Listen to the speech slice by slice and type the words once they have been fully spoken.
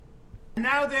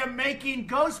Now they're making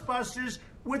Ghostbusters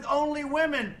with only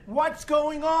women. What's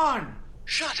going on?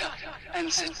 Shut up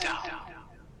and sit down.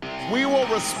 We will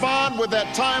respond with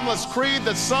that timeless creed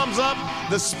that sums up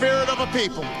the spirit of a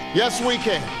people. Yes, we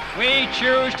can. We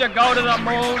choose to go to the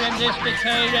moon in this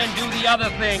decade and do the other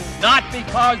thing, not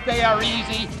because they are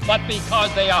easy, but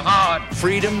because they are hard.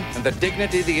 Freedom and the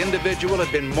dignity of the individual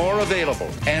have been more available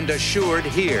and assured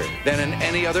here than in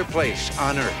any other place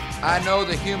on Earth. I know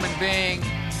the human being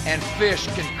and fish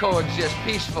can coexist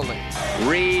peacefully.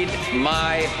 Read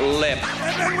my lips.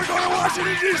 And then we're going to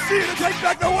Washington, D.C. to take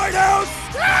back the White House.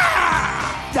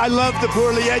 Ah! I love the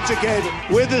poorly educated.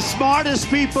 We're the smartest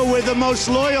people. We're the most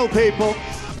loyal people.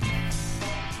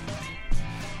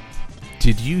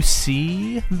 Did you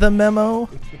see the memo?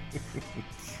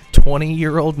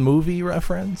 20-year-old movie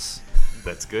reference?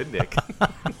 That's good, Nick.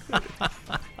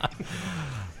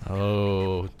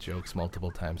 Oh, jokes multiple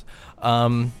times.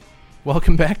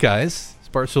 Welcome back, guys. It's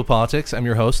Barstool Politics. I'm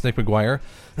your host, Nick McGuire.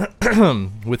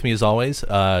 With me, as always,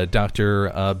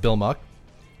 Dr. Bill Muck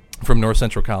from North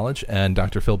Central College and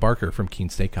Dr. Phil Barker from Keene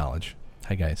State College.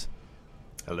 Hi, guys.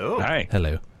 Hello. Hi.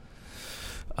 Hello.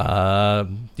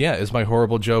 As my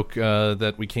horrible joke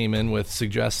that we came in with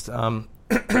suggests,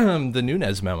 the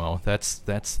Nunes memo. That's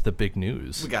the big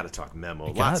news. We got to talk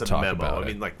memo. Lots of memo. I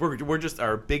mean, like we're just,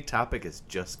 our big topic is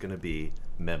just going to be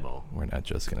memo. We're not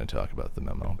just going to talk about the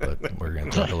memo, but we're going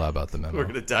to talk a lot about the memo. We're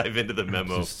going to dive into the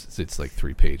memo. It's like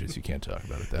 3 pages. You can't talk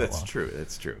about it that long. That's true.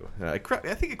 That's true. I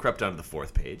think it crept down to the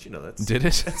 4th page. You know, did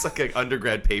it? It's like an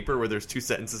undergrad paper where there's 2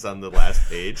 sentences on the last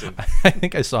page. And I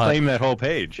think I saw claim that whole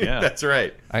page. Yeah, that's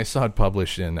right. I saw it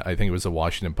published in, I think it was the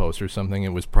Washington Post or something. It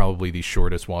was probably the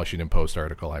shortest Washington Post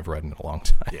article I've read in a long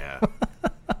time. Yeah.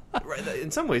 Right. In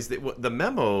some ways, the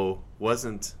memo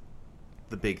wasn't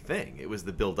the big thing. It was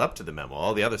the build up to the memo.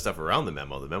 All the other stuff around the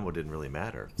memo didn't really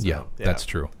matter. So, yeah, that's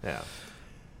true. Yeah.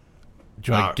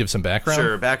 Do you want to give some background?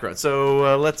 Sure, background.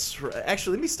 So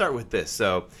let me start with this.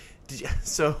 So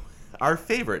our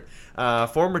favorite,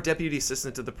 former deputy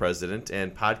assistant to the president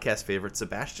and podcast favorite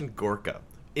Sebastian Gorka,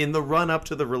 in the run-up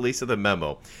to the release of the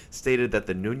memo, stated that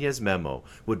the Nunes memo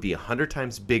would be 100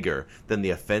 times bigger than the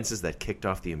offenses that kicked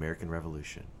off the American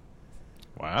Revolution.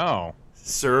 Wow.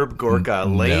 Serb Gorka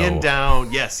laying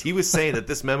down. Yes, he was saying that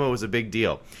this memo was a big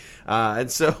deal.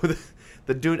 And so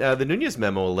the Nunes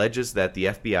memo alleges that the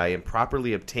FBI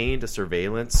improperly obtained a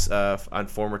surveillance on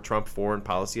former Trump foreign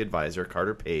policy advisor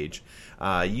Carter Page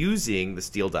using the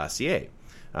Steele dossier.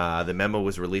 The memo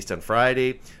was released on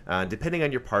Friday. Depending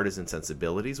on your partisan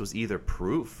sensibilities, was either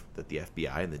proof that the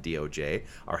FBI and the DOJ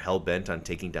are hell-bent on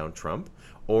taking down Trump,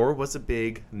 or was a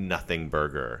big nothing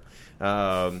burger.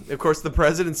 Of course, the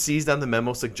president seized on the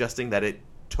memo, suggesting that it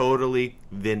totally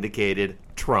vindicated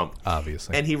Trump.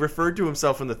 Obviously. And he referred to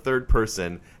himself in the third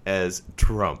person as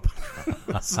Trump.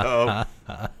 So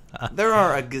there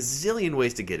are a gazillion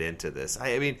ways to get into this.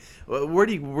 I mean, where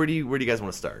do you guys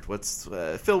want to start?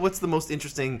 Phil, what's the most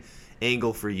interesting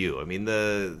angle for you? I mean,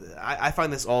 I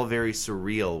find this all very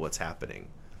surreal, what's happening.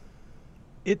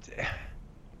 It's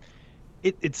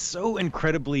so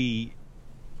incredibly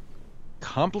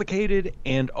complicated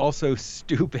and also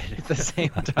stupid at the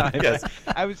same time. Yes.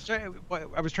 I was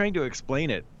trying to explain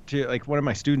it to, like, one of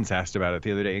my students asked about it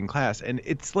the other day in class, and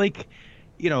it's like,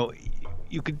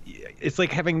 it's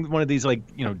like having one of these, like,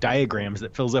 diagrams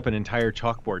that fills up an entire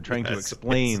chalkboard trying to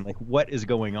explain like what is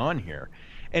going on here.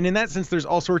 And in that sense, there's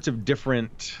all sorts of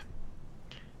different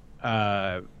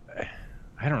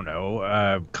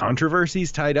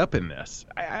controversies tied up in this.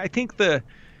 I think the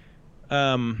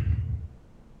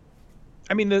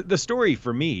story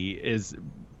for me is,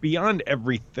 beyond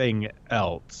everything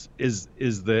else, is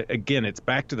it's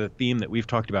back to the theme that we've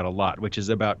talked about a lot, which is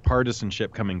about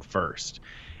partisanship coming first.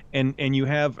 And you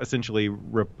have essentially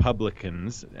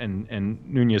Republicans and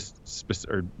Nunes.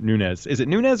 Is it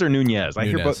Nunes or Nunez? I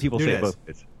hear people Nunes. say both.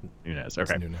 It's Nunes.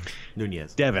 Okay. It's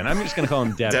Nunez. Devin. I'm just going to call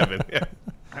him Devin.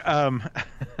 Devin.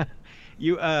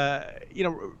 Yeah.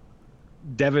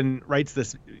 Devin writes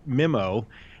this memo.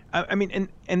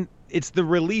 And it's the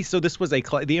release. So this was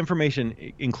the information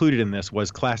included in this was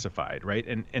classified, right?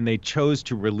 And they chose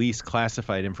to release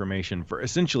classified information for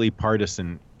essentially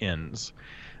partisan ends.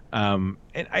 And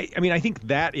I think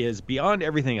that is beyond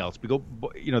everything else.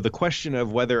 The question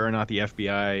of whether or not the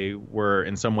FBI were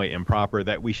in some way improper,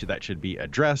 that should be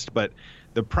addressed. But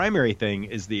the primary thing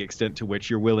is the extent to which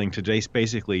you're willing to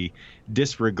basically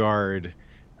disregard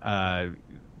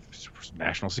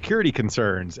national security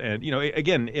concerns. And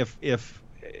again, if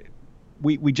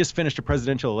we just finished a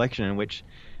presidential election in which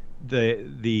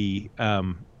the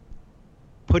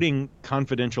putting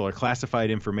confidential or classified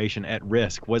information at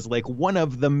risk was like one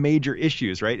of the major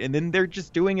issues, right? And then they're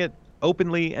just doing it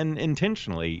openly and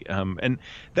intentionally, and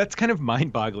that's kind of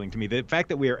mind-boggling to me. The fact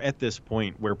that we are at this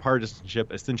point where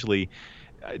partisanship essentially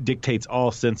dictates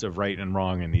all sense of right and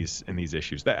wrong in these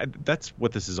issues. That's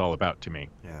what this is all about to me.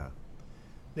 Yeah,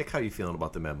 Nick, how are you feeling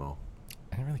about the memo?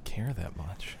 I don't really care that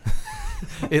much.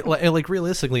 It like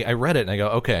realistically, I read it and I go,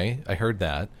 okay, I heard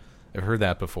that. I've heard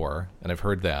that before, and I've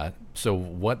heard that. So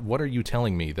what are you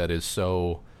telling me that is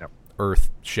so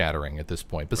earth-shattering at this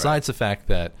point? Besides the fact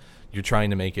that you're trying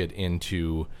to make it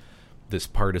into this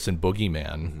partisan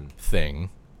boogeyman thing,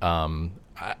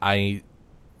 I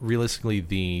realistically,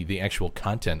 the actual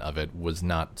content of it was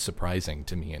not surprising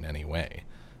to me in any way.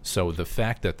 So the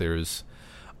fact that there's,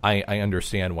 I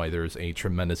understand why there's a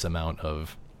tremendous amount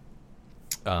of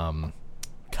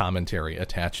commentary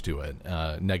attached to it,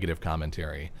 negative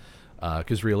commentary.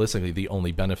 Because realistically, the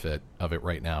only benefit of it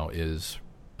right now is,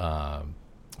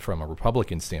 from a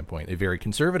Republican standpoint, a very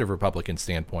conservative Republican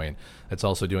standpoint, that's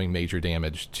also doing major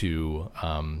damage to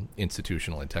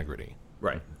institutional integrity.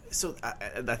 Right. So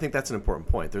I think that's an important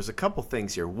point. There's a couple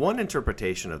things here. One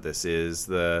interpretation of this is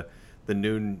the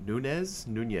Nunes.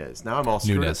 Now I'm all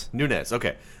screwed. Nunes.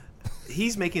 Okay.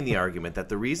 He's making the argument that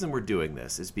the reason we're doing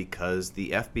this is because the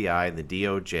FBI and the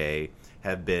DOJ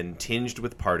have been tinged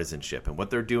with partisanship, and what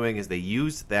they're doing is they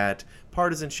use that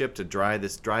partisanship to drive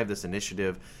this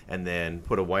initiative, and then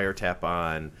put a wiretap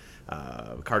on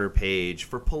Carter Page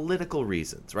for political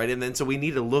reasons, right? And then so we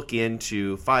need to look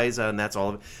into FISA, and that's all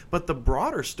of it. But the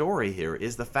broader story here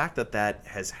is the fact that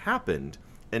has happened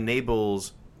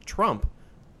enables Trump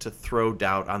to throw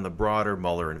doubt on the broader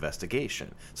Mueller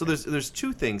investigation. So there's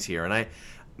two things here, and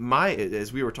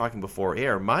as we were talking before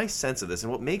air, my sense of this,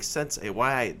 and what makes sense, I don't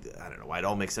know why it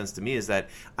all makes sense to me, is that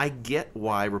I get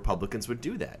why Republicans would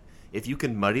do that. If you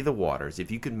can muddy the waters, if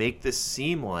you can make this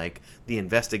seem like the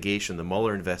investigation, the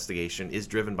Mueller investigation, is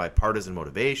driven by partisan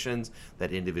motivations,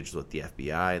 that individuals at the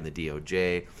FBI and the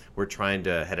DOJ were trying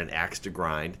to had an axe to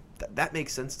grind, that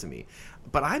makes sense to me.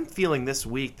 But I'm feeling this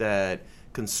week that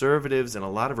conservatives and a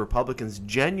lot of Republicans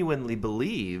genuinely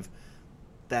believe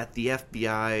that the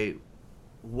FBI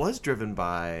was driven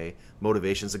by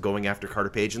motivations of going after Carter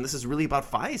Page, and this is really about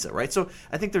FISA, right? So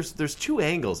I think there's two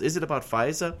angles. Is it about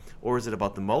FISA, or is it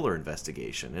about the Mueller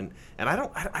investigation? And I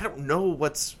don't know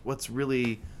what's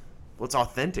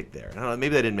authentic there. I don't know,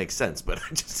 maybe that didn't make sense, but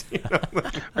I just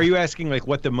Are you asking like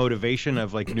what the motivation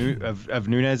of like of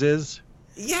Nunes is?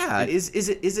 Yeah, is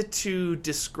it to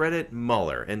discredit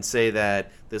Mueller and say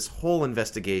that this whole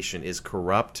investigation is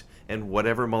corrupt and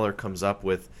whatever Mueller comes up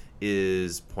with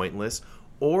is pointless?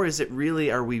 Or is it really,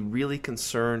 are we really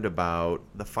concerned about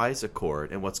the FISA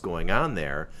court and what's going on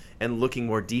there and looking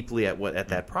more deeply at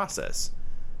that process?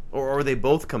 Or are they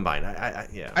both combined?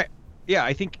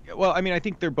 I think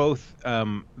they're both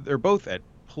at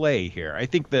play here. I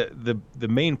think the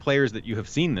main players that you have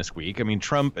seen this week, I mean,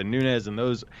 Trump and Nunes and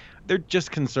those, they're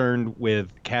just concerned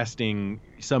with casting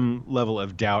some level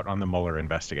of doubt on the Mueller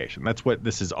investigation. That's what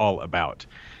this is all about.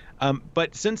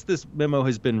 But since this memo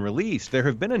has been released, there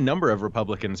have been a number of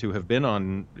Republicans who have been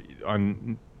on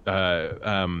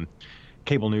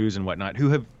cable news and whatnot who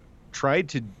have tried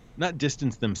to not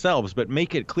distance themselves, but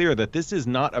make it clear that this is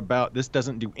not about, this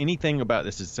doesn't do anything about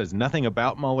this. It says nothing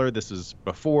about Mueller. This is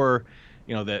before,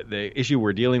 the issue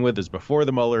we're dealing with is before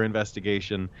the Mueller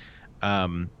investigation,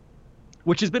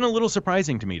 which has been a little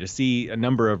surprising to me to see a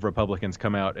number of Republicans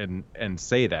come out and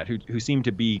say that, who seem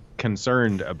to be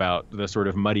concerned about the sort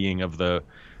of muddying of the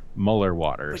Mueller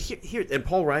waters. But here, and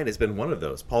Paul Ryan has been one of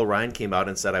those. Paul Ryan came out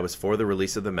and said, I was for the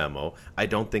release of the memo. I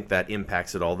don't think that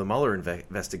impacts at all the Mueller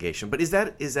investigation. But is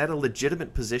that a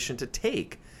legitimate position to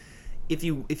take? If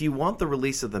you want the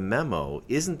release of the memo,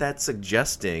 isn't that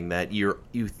suggesting that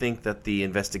you think that the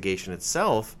investigation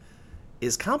itself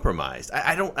is compromised?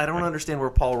 I don't understand where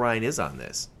Paul Ryan is on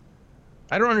this.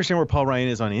 I don't understand where Paul Ryan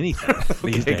is on anything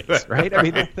these days, right? I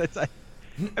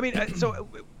mean, so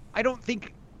I don't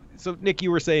think. So, Nick, you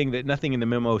were saying that nothing in the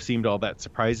memo seemed all that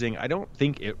surprising. I don't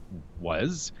think it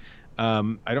was. I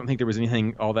don't think there was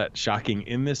anything all that shocking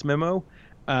in this memo.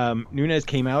 Nunes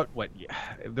came out.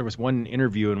 There was one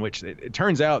interview in which it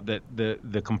turns out that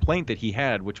the complaint that he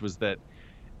had, which was that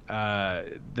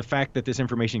the fact that this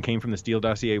information came from the Steele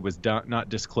dossier was not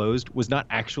disclosed, was not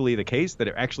actually the case, that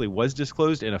it actually was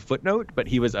disclosed in a footnote, but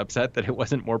he was upset that it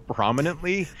wasn't more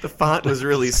prominently. The font was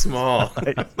really small.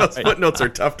 Those footnotes are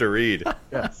tough to read.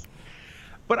 Yes.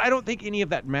 But I don't think any of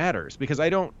that matters, because I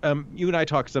don't. You and I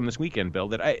talked some this weekend, Bill,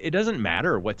 that it doesn't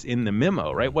matter what's in the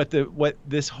memo, right? What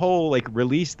this whole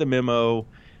release the memo,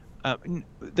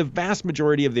 The vast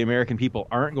majority of the American people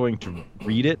aren't going to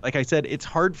read it. Like I said, it's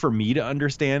hard for me to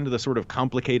understand the sort of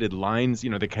complicated lines,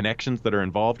 the connections that are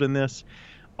involved in this.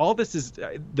 All this is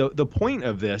the point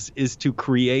of this is to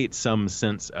create some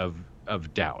sense of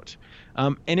doubt.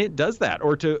 And it does that,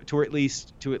 or to at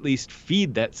least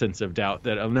feed that sense of doubt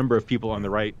that a number of people on the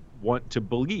right want to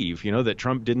believe, that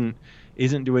Trump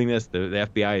isn't doing this, the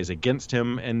FBI is against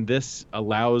him, and this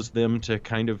allows them to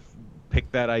kind of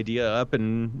pick that idea up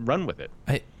and run with it.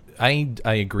 I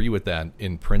agree with that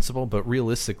in principle, but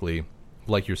realistically,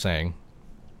 like you're saying,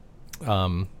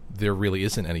 there really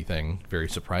isn't anything very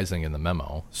surprising in the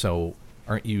memo. So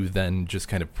aren't you then just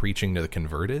kind of preaching to the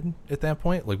converted at that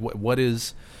point? Like what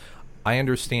is... I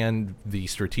understand the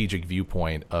strategic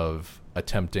viewpoint of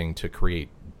attempting to create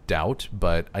doubt,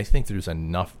 but I think there's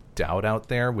enough doubt out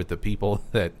there with the people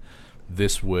that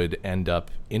this would end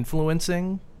up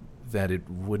influencing that it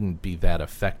wouldn't be that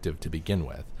effective to begin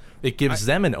with. It gives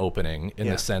them an opening in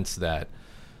the sense that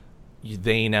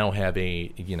they now have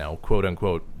a, quote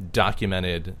unquote,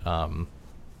 documented,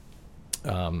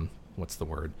 what's the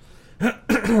word?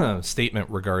 statement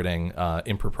regarding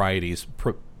improprieties,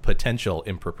 potential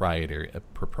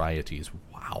improprieties.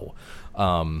 Wow.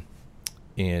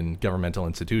 In governmental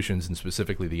institutions and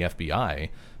specifically the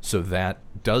FBI. So that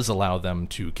does allow them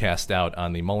to cast doubt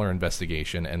on the Mueller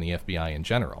investigation and the FBI in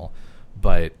general.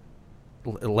 But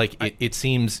it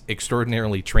seems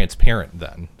extraordinarily transparent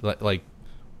then.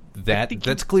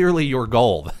 That's clearly your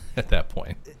goal at that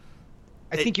point.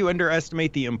 I think you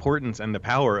underestimate the importance and the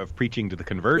power of preaching to the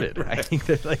converted. Right. I think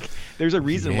that there's a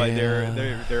reason why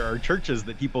there are churches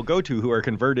that people go to who are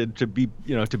converted to be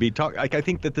taught. I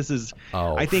think that this is.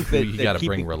 I think that you got to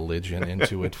bring religion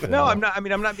into it. Phil. No, I'm not. I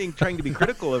mean, I'm not trying to be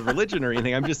critical of religion or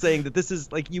anything. I'm just saying that this is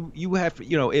you have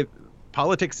if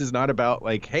politics is not about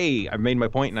hey, I made my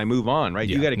point and I move on, right?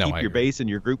 Yeah, you got to keep your base and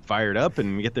your group fired up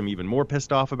and get them even more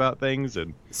pissed off about things.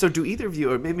 And so, do either of you,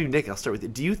 or maybe Nick, I'll start with you.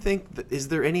 Do you think is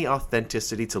there any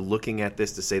authenticity to looking at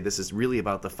this to say this is really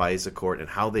about the FISA court and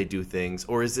how they do things,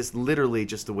 or is this literally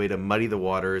just a way to muddy the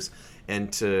waters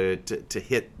and to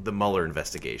hit the Mueller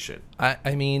investigation?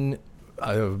 I mean,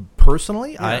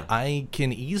 personally, Yeah. I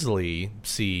can easily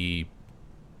see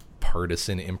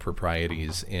partisan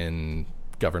improprieties in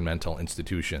governmental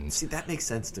institutions. See, that makes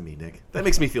sense to me, Nick. That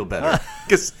makes me feel better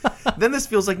because then this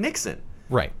feels like Nixon.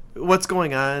 Right. What's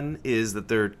going on is that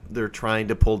they're trying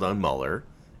to pull down Mueller,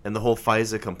 and the whole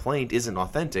FISA complaint isn't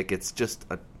authentic. It's just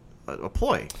a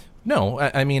ploy. No,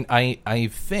 I mean, I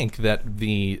think that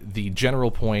the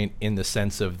general point in the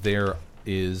sense of there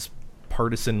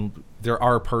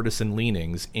are partisan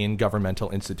leanings in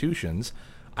governmental institutions,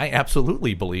 I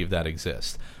absolutely believe that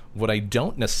exists. What I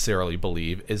don't necessarily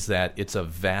believe is that it's a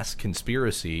vast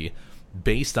conspiracy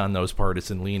based on those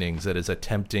partisan leanings that is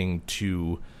attempting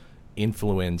to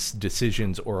influence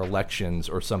decisions or elections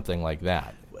or something like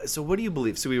that. So what do you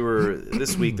believe? So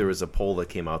this week there was a poll that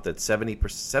came out that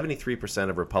 73%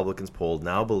 of Republicans polled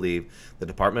now believe the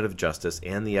Department of Justice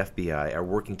and the FBI are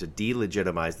working to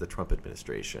delegitimize the Trump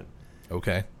administration.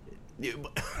 Okay.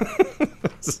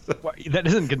 That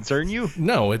doesn't concern you?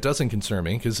 No, it doesn't concern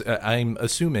me because I'm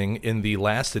assuming in the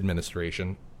last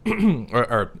administration,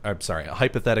 or I'm sorry,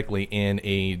 hypothetically in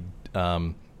a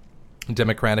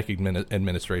Democratic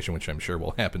administration, which I'm sure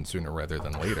will happen sooner rather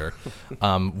than later,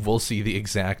 we'll see the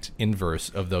exact inverse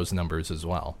of those numbers as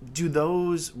well. Do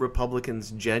those Republicans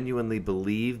genuinely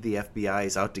believe the FBI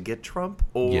is out to get Trump?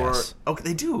 Or Yes. Okay,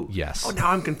 they do? Yes. Oh,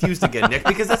 now I'm confused again, Nick,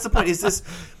 because that's the point. Is this...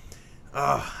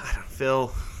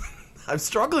 Phil, I'm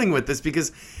struggling with this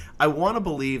because I want to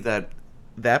believe that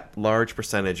large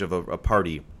percentage of a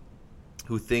party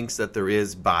who thinks that there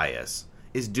is bias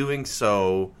is doing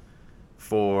so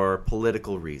for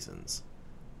political reasons.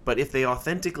 But if they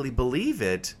authentically believe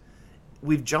it,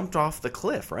 we've jumped off the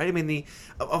cliff, right? I mean,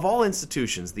 of all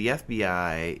institutions, the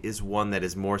FBI is one that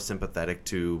is more sympathetic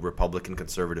to Republican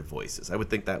conservative voices. I would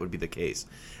think that would be the case.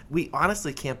 We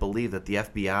honestly can't believe that the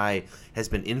FBI has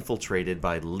been infiltrated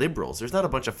by liberals. There's not a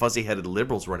bunch of fuzzy-headed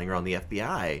liberals running around the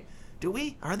FBI. Do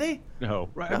we? Are they? No.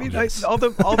 Right. No. I mean, all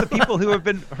the people who have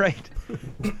been right.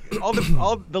 All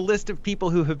the list of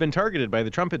people who have been targeted by the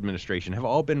Trump administration have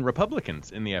all been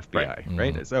Republicans in the FBI,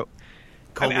 right? So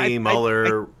Comey,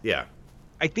 Mueller, yeah.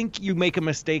 I think you make a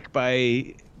mistake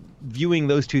by viewing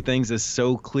those two things as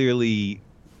so clearly,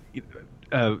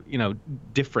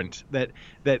 different that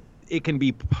it can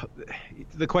be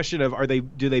the question of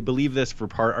do they believe this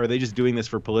are they just doing this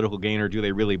for political gain, or do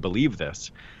they really believe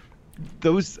this?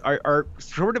 Those are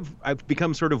sort of I've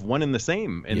become sort of one and the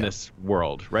same in this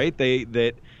world, right?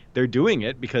 they're doing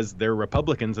it because they're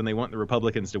Republicans and they want the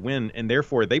Republicans to win, and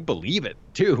therefore they believe it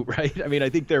too, right? I mean, I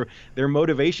think their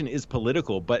motivation is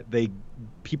political, but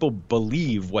people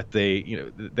believe what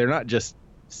they're not just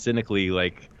cynically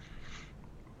like,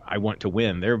 I want to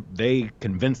win. They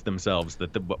convince themselves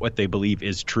that what they believe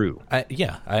is true.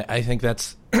 I think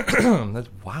that's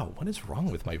wow. What is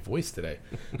wrong with my voice today?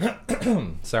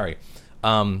 Sorry.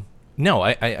 No,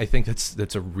 I think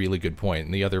that's a really good point.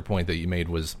 And the other point that you made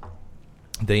was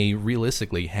they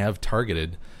realistically have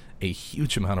targeted a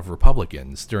huge amount of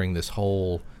Republicans during this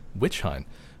whole witch hunt,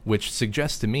 which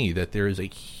suggests to me that there is a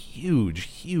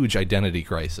huge identity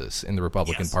crisis in the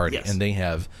Republican Party, and they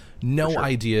have no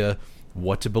idea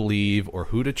what to believe or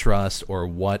who to trust or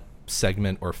what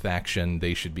segment or faction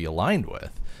they should be aligned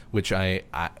with, which I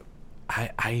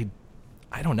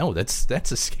don't know.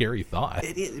 That's a scary thought.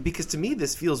 It is, because to me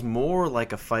this feels more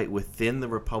like a fight within the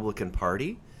Republican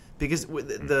Party, because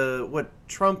what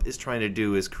Trump is trying to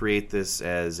do is create this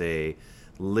as a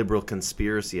liberal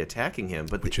conspiracy attacking him,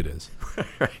 but which it is.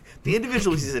 Right. The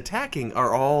individuals he's attacking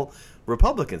are all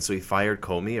Republicans. So he fired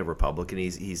Comey, a Republican.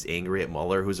 He's angry at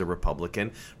Mueller, who's a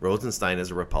Republican. Rosenstein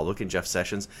is a Republican. Jeff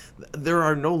Sessions. There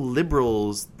are no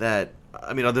liberals that,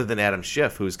 I mean, other than Adam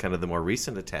Schiff, who's kind of the more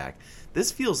recent attack.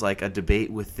 This feels like a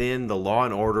debate within the law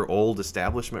and order, old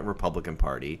establishment Republican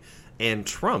Party and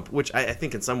Trump, which I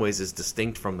think in some ways is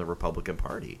distinct from the Republican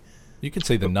Party. You could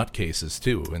say the nutcases,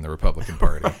 too, in the Republican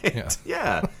Party. Right?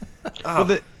 Yeah.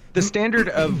 Well, the standard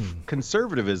of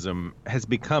conservatism has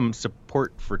become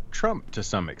support for Trump to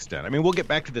some extent. I mean, we'll get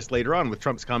back to this later on with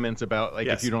Trump's comments about, like,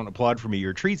 if you don't applaud for me,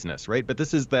 you're treasonous, right? But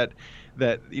this is that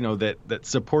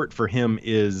support for him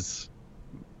is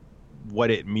what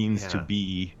it means to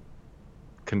be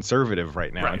conservative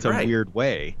right now in some weird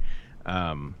way.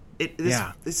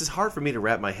 This is hard for me to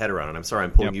wrap my head around, and I'm sorry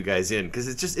I'm pulling you guys in, because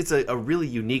it's a really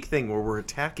unique thing where we're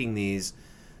attacking these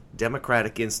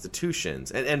democratic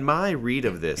institutions. And my read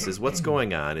of this is what's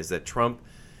going on is that Trump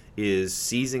is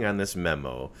seizing on this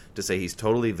memo to say he's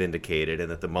totally vindicated and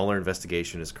that the Mueller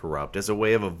investigation is corrupt as a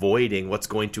way of avoiding what's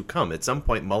going to come. At some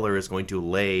point, Mueller is going to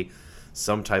lay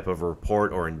some type of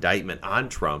report or indictment on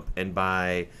Trump, and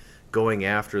by going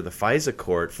after the FISA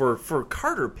court for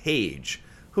Carter Page,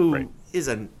 who is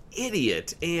an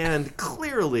idiot and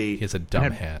clearly he has a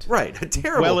dumb hat, a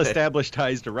terrible well-established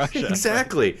ties to Russia.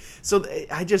 Exactly. So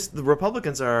the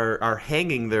Republicans are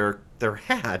hanging their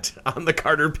hat on the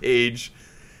Carter Page.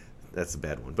 That's a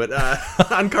bad one, but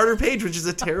on Carter Page, which is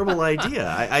a terrible idea.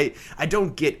 I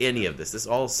don't get any of this. This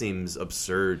all seems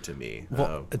absurd to me.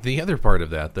 Well, the other part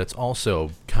of that's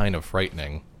also kind of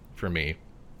frightening for me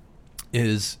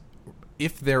is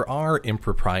if there are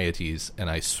improprieties, and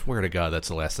I swear to God that's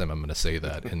the last time I'm going to say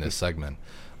that in this segment,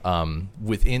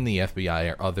 within the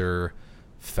FBI or other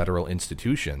federal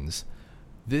institutions,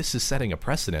 this is setting a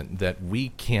precedent that we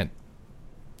can't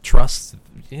trust,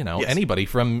 anybody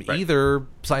from either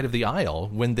side of the aisle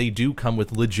when they do come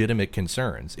with legitimate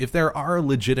concerns. If there are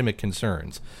legitimate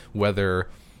concerns, whether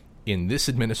in this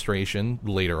administration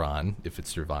later on, if it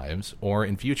survives, or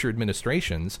in future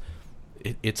administrations,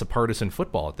 it's a partisan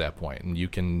football at that point, and you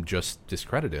can just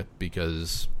discredit it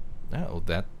because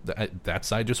that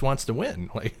side just wants to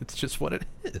win. Like, it's just what it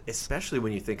is. Especially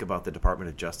when you think about the Department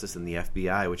of Justice and the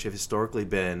FBI, which have historically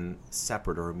been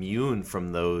separate or immune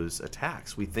from those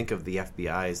attacks. We think of the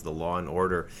FBI as the law and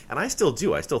order, and I still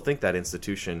do. I still think that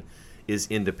institution is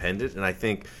independent, and I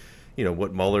think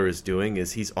what Mueller is doing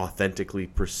is he's authentically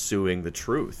pursuing the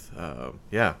truth.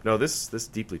 This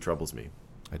deeply troubles me.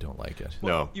 I don't like it.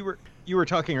 Well, you were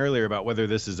talking earlier about whether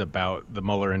this is about the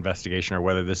Mueller investigation or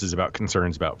whether this is about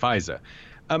concerns about FISA.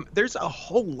 There's a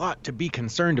whole lot to be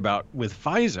concerned about with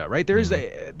FISA, right?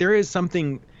 There is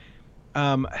something.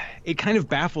 It kind of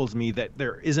baffles me that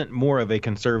there isn't more of a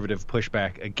conservative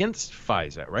pushback against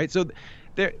FISA, right? So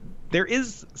there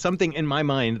is something in my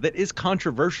mind that is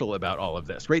controversial about all of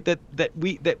this, right? That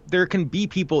there can be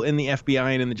people in the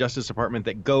FBI and in the Justice Department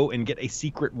that go and get a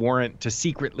secret warrant to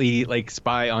secretly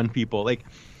spy on people,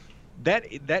 that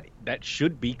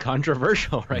should be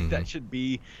controversial, right? That should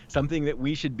be something that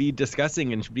we should be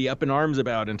discussing and should be up in arms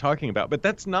about and talking about. But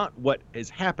that's not what is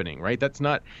happening, right? That's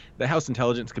not, the House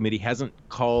Intelligence Committee hasn't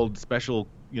called special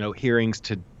hearings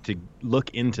to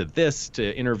look into this,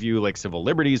 to interview civil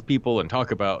liberties people and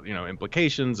talk about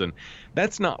implications, and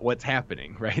that's not what's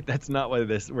happening, right? That's not where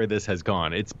this has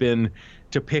gone. It's been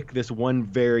to pick this one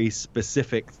very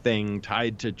specific thing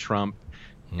tied to Trump,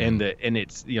 and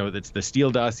it's it's the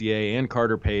Steele dossier and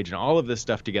Carter Page and all of this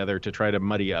stuff together to try to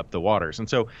muddy up the waters. And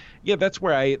so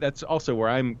that's also where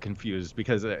I'm confused,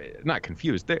 because not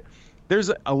confused. there's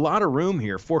a lot of room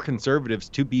here for conservatives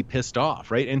to be pissed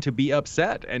off, right, and to be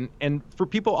upset, and for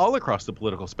people all across the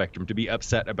political spectrum to be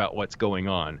upset about what's going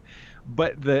on.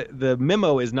 But the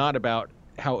memo is not about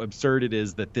how absurd it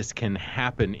is that this can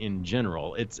happen in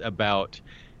general. It's about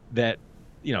that,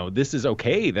 this is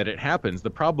okay that it happens. The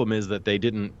problem is that they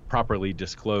didn't properly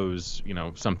disclose,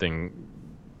 something,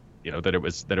 that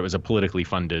it was a politically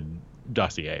funded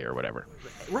dossier or whatever.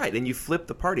 Right, and you flip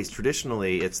the parties.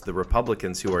 Traditionally, it's the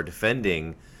Republicans who are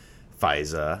defending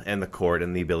FISA and the court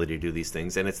and the ability to do these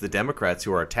things, and it's the Democrats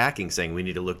who are attacking, saying we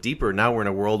need to look deeper. Now we're in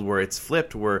a world where it's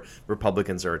flipped, where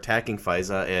Republicans are attacking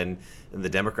FISA and the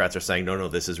Democrats are saying, no,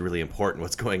 this is really important.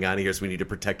 What's going on here? So we need to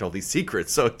protect all these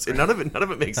secrets. So none of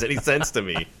it makes any sense to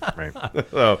me.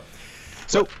 Right.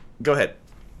 So go ahead.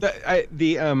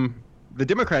 The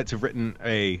Democrats have written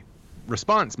a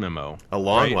response memo, a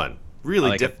long one.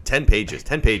 Really, 10 pages.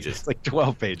 10 pages. It's like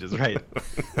 12 pages, right?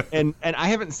 and I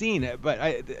haven't seen it, but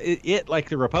it like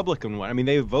the Republican one. I mean,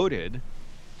 they voted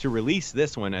to release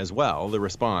this one as well, the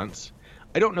response.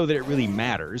 I don't know that it really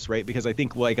matters, right? Because I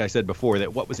think, like I said before,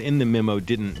 that what was in the memo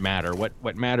didn't matter.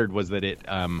 What mattered was that it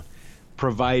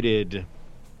provided,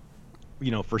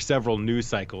 for several news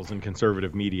cycles in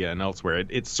conservative media and elsewhere.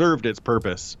 It served its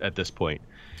purpose at this point.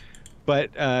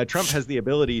 But Trump has the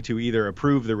ability to either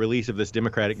approve the release of this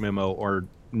Democratic memo or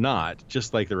not,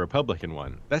 just like the Republican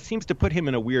one. That seems to put him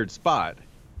in a weird spot.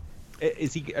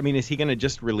 Is he going to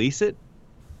just release it?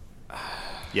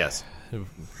 Yes.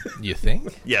 You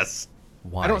think? Yes.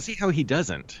 Why? I don't see how he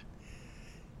doesn't.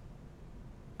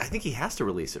 I think he has to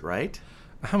release it, right?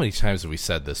 How many times have we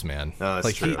said this, man? No,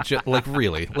 that's true.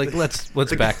 Really, let's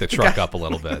back the truck up a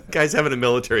little bit. Guy's having a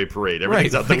military parade.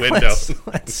 Everything's out the window.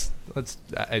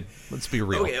 Let's be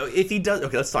real.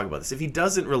 Okay, let's talk about this. If he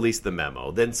doesn't release the memo,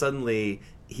 then suddenly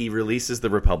he releases the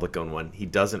Republican one. He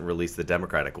doesn't release the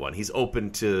Democratic one. He's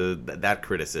open to that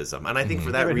criticism, and I think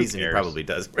for that reason he probably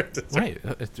does. Right.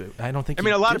 I don't think.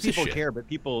 A lot of people care, but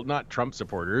people, not Trump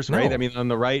supporters, right? No. I mean, on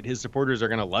the right, his supporters are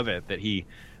going to love it that he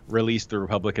released the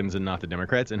Republicans and not the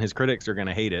Democrats, and his critics are going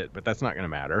to hate it, but that's not going to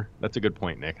matter. That's a good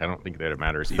point, Nick. I don't think that it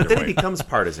matters either way. But then it becomes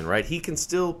partisan, right? He can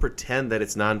still pretend that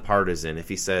it's nonpartisan if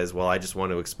he says, well, I just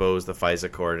want to expose the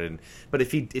FISA court. But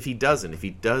if he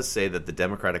does say that the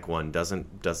Democratic one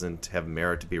doesn't have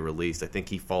merit to be released, I think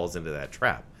he falls into that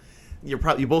trap.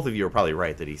 Both of you are probably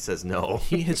right that he says no.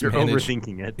 He has You're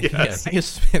overthinking it. Yes. He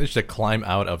has managed to climb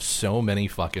out of so many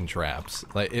fucking traps.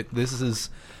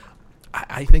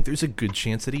 I think there's a good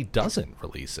chance that he doesn't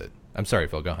release it. I'm sorry,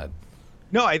 Phil. Go ahead.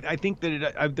 No, I think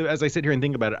that as I sit here and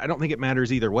think about it, I don't think it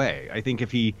matters either way. I think if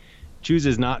he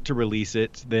chooses not to release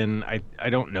it, then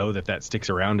I don't know that sticks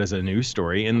around as a news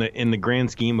story. In the grand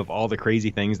scheme of all the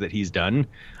crazy things that he's done,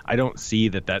 I don't see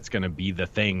that's going to be the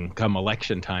thing come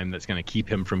election time that's going to keep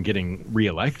him from getting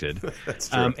reelected. That's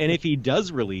true. And if he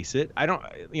does release it, I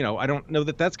don't know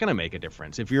that's going to make a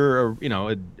difference. If you're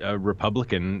a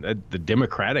Republican, the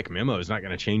Democratic memo is not going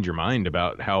to change your mind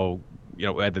about how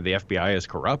whether the FBI is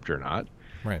corrupt or not.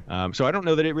 Right. So I don't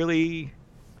know that it really.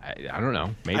 I don't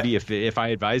know. Maybe if I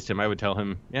advised him, I would tell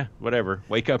him, yeah, whatever.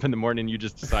 Wake up in the morning, you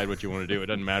just decide what you want to do. It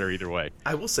doesn't matter either way.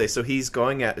 I will say, so he's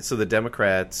going at, so the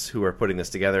Democrats who are putting this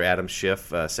together, Adam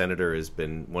Schiff, senator, has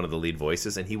been one of the lead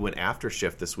voices, and he went after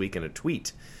Schiff this week in a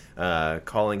tweet,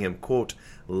 calling him, quote,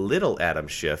 little Adam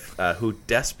Schiff, who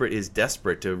is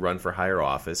desperate to run for higher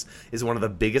office, is one of the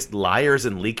biggest liars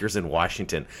and leakers in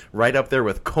Washington, right up there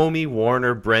with Comey,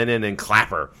 Warner, Brennan, and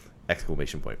Clapper.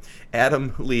 Exclamation point.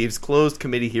 Adam leaves closed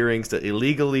committee hearings to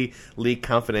illegally leak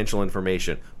confidential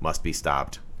information. Must be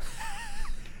stopped.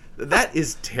 That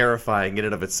is terrifying in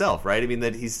and of itself, right? I mean,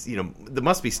 that he's, the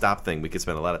must be stopped thing we could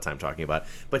spend a lot of time talking about.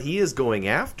 But he is going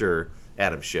after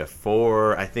Adam Schiff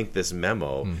for, I think, this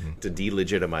memo to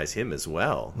delegitimize him as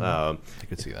well. I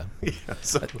could see that. Yeah,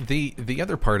 so. The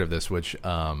other part of this, which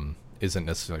isn't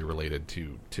necessarily related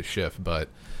to Schiff, but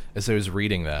as I was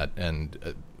reading that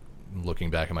and looking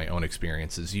back at my own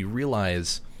experiences, you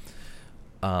realize,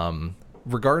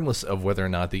 regardless of whether or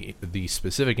not the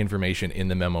specific information in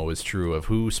the memo is true of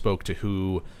who spoke to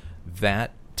who,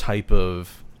 that type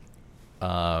of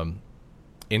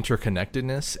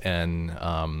interconnectedness and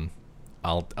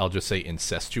I'll just say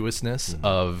incestuousness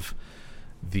of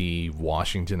the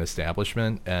Washington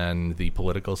establishment and the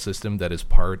political system that is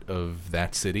part of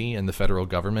that city and the federal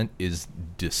government is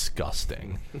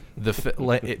disgusting.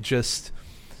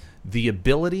 The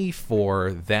ability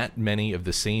for that many of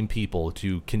the same people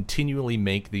to continually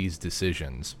make these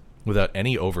decisions without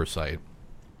any oversight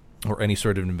or any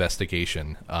sort of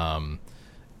investigation,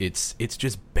 it's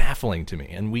just baffling to me.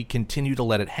 And we continue to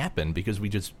let it happen because we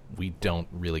don't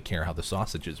really care how the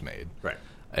sausage is made. Right.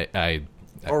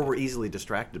 or we're easily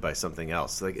distracted by something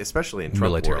else, like especially in Trump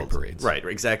military world. parades. Right,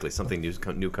 exactly. Something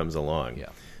new comes along. Yeah.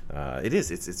 It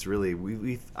is. It's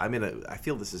really. I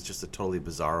feel this is just a totally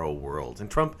bizarro world. And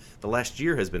Trump, the last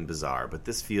year has been bizarre, but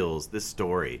this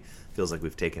story feels like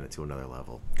we've taken it to another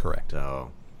level. Correct.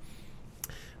 So,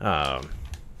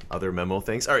 other memo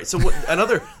things. All right. So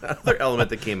another element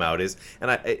that came out is,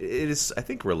 and it is I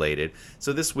think related.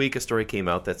 So this week a story came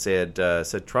out that said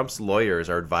Trump's lawyers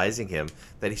are advising him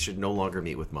that he should no longer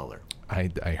meet with Mueller.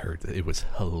 I heard that. It was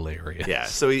hilarious. Yeah,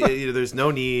 so there's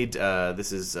no need.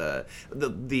 This is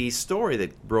the story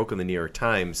that broke in the New York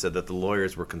Times said that the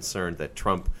lawyers were concerned that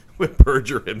Trump would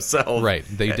perjure himself. Right,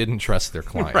 they didn't trust their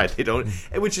client. Right, they don't.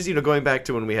 Which is going back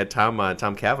to when we had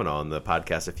Tom Cavanaugh on the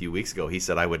podcast a few weeks ago. He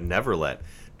said I would never let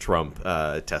Trump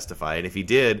testify, and if he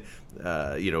did,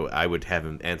 I would have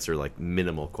him answer like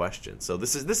minimal questions. So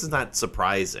this is not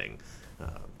surprising.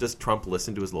 Does Trump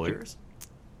listen to his lawyers?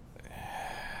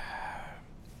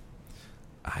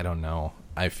 I don't know.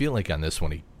 I feel like on this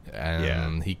one he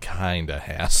kind of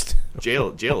has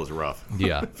to. Jail is rough.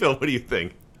 Yeah. Phil, what do you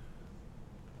think?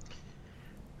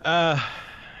 I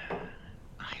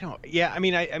don't. Yeah, I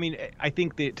mean, I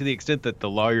think that to the extent that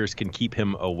the lawyers can keep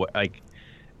him away,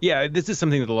 this is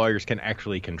something that the lawyers can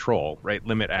actually control, right?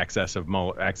 Limit access of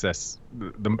Mueller,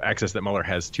 the access that Mueller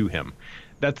has to him.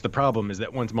 That's the problem, is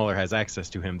that once Mueller has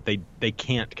access to him, they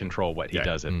can't control what he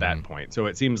does at that point. So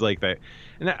it seems like that,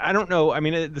 and I don't know. I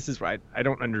mean, this is right. I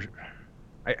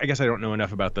guess I don't know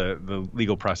enough about the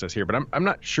legal process here, but I'm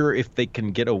not sure if they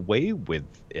can get away with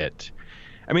it.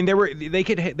 I mean, they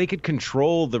could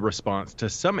control the response to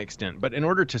some extent, but in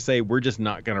order to say we're just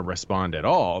not going to respond at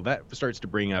all, that starts to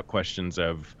bring up questions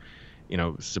of,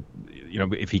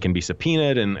 if he can be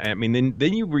subpoenaed, and I mean,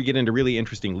 then you get into really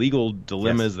interesting legal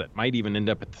dilemmas that might even end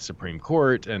up at the Supreme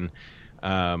Court, and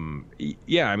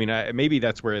maybe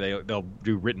that's where they'll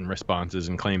do written responses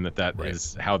and claim that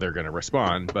is how they're going to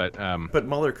respond. But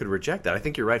Mueller could reject that. I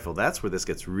think you're right, Phil. That's where this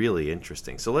gets really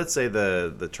interesting. So let's say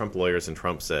the Trump lawyers and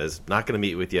Trump says, not going to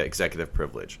meet with you, executive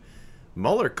privilege.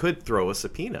 Mueller could throw a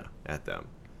subpoena at them.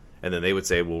 And then they would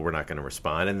say, well, we're not going to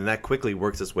respond. And then that quickly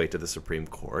works its way to the Supreme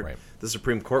Court. Right. The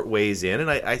Supreme Court weighs in. And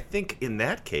I think in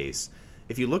that case,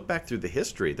 if you look back through the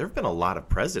history, there have been a lot of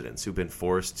presidents who've been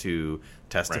forced to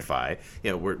testify.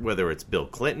 Right. Whether it's Bill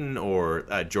Clinton or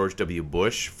George W.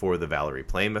 Bush for the Valerie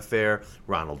Plame affair,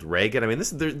 Ronald Reagan. I mean,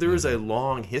 there is a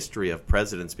long history of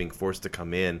presidents being forced to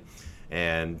come in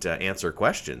and answer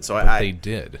questions. So they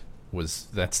did.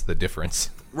 That's the difference.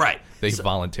 Right. They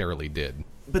voluntarily did.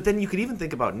 But then you could even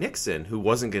think about Nixon, who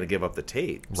wasn't going to give up the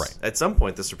tapes. Right. At some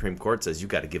point, the Supreme Court says, you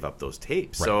got to give up those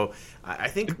tapes. Right. So I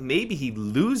think maybe he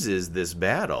loses this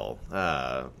battle.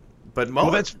 But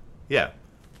Mueller...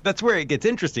 That's where it gets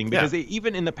interesting, because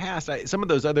even in the past, some of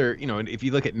those other, if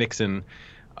you look at Nixon,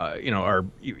 or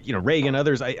Reagan,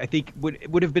 others, I think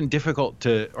would have been difficult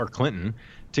or Clinton,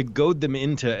 to goad them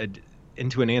into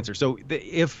an answer. So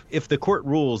if the court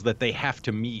rules that they have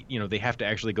to meet, they have to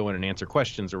actually go in and answer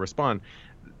questions or respond,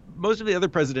 most of the other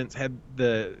presidents had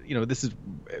this is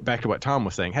back to what Tom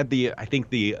was saying, had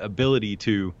the ability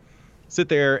to sit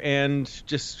there and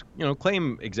just,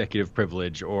 claim executive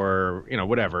privilege or,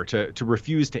 whatever, to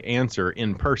refuse to answer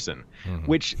in person,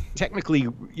 which technically,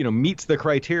 meets the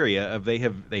criteria of they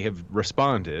have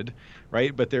responded,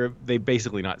 right? But they've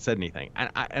basically not said anything.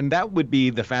 And that would be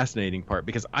the fascinating part,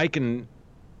 because I think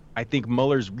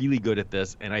Mueller's really good at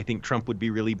this, and I think Trump would be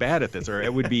really bad at this, or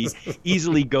it would be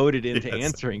easily goaded into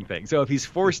answering things. So if he's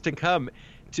forced to come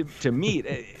to meet,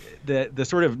 the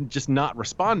sort of just not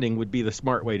responding would be the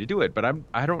smart way to do it. But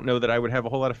I don't know that I would have a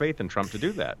whole lot of faith in Trump to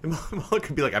do that. Mueller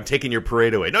could be like, I'm taking your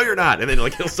parade away. No, you're not. And then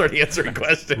he'll start answering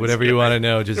questions. Whatever you want to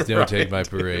know, just don't take my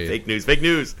parade. Fake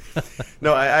news.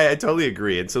 No, I totally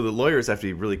agree. And so the lawyers have to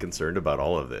be really concerned about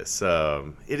all of this.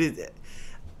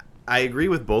 I agree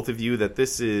with both of you that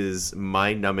this is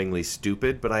mind-numbingly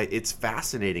stupid, but it's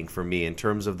fascinating for me in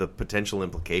terms of the potential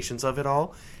implications of it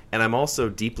all. And I'm also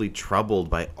deeply troubled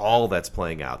by all that's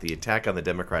playing out. The attack on the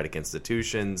democratic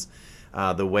institutions,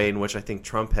 the way in which I think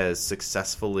Trump has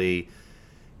successfully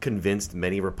convinced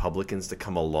many Republicans to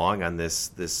come along on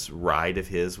this ride of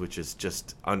his, which is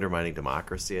just undermining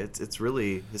democracy. It's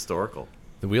really historical.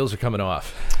 The wheels are coming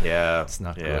off. Yeah. It's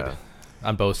not good.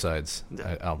 On both sides.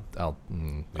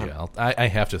 I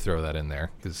have to throw that in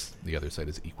there, because the other side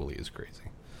is equally as crazy.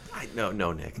 No,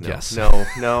 Nick. No, yes. No.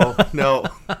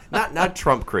 Not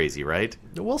Trump crazy, right?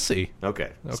 We'll see.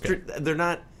 Okay. They're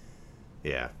not.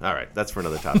 Yeah. All right. That's for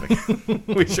another topic.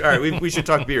 We should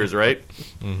talk beers, right?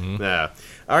 Mm-hmm. Yeah.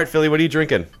 All right, Philly. What are you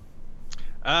drinking?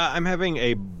 I'm having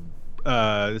a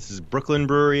This is Brooklyn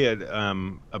Brewery,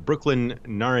 a Brooklyn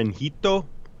Naranjito.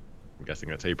 I'm guessing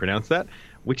that's how you pronounce that,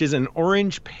 which is an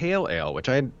orange pale ale, which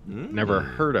I had never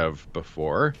heard of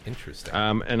before. Interesting.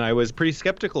 And I was pretty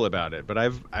skeptical about it, but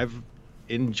I've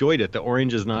enjoyed it. The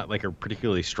orange is not like a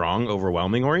particularly strong,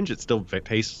 overwhelming orange. It still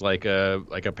tastes like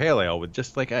a pale ale with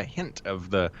just like a hint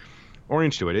of the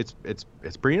orange to it.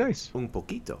 It's pretty nice. Un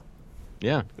poquito.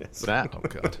 Yeah, yes. That. Oh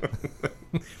God.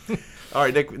 All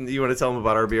right, Nick, you want to tell them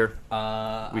about our beer?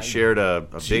 We shared a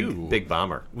big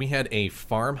bomber. We had a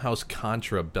Farmhouse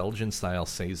Contra Belgian-style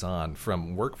Saison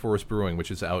from Workforce Brewing, which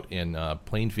is out in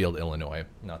Plainfield, Illinois,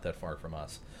 not that far from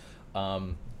us.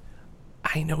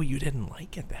 I know you didn't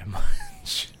like it that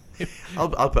much. I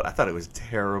thought it was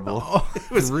terrible. Oh, it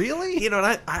was really? And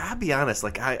I'll be honest.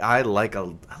 Like I like a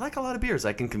lot of beers.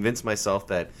 I can convince myself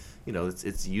that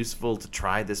it's useful to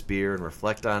try this beer and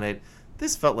reflect on it.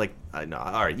 This felt like no.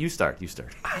 All right, you start.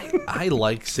 I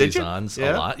like Saisons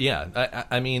a lot. Yeah,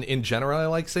 I mean, in general, I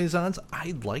like Saisons.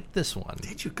 I like this one.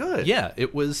 Did you? Good. Yeah,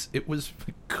 it was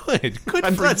good. Good.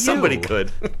 I'm for glad you. somebody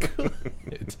could.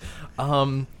 Good.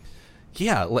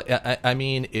 Yeah. I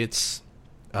mean, it's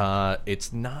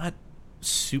not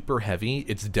super heavy.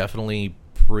 It's definitely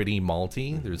pretty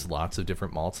malty. There's lots of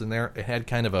different malts in there. It had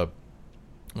kind of a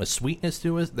sweetness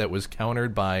to it that was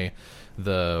countered by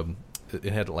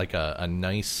it had like a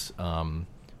nice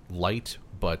light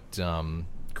but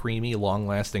creamy,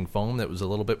 long-lasting foam that was a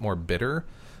little bit more bitter.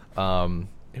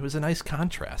 It was a nice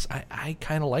contrast. I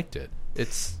kind of liked it.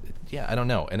 I don't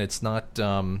know, and it's not.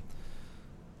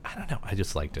 I don't know. I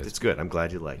just liked it. It's good. I'm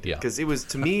glad you liked it. Yeah. Because it was,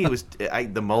 to me,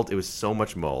 the malt. It was so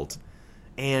much malt,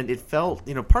 and it felt,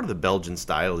 part of the Belgian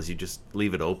style is you just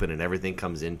leave it open and everything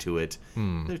comes into it.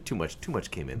 There's too much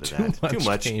came into that. Too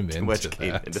much came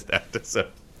into that. So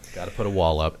got to put a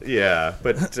wall up. Yeah,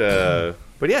 but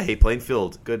yeah. Hey,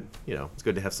 Plainfield, good. It's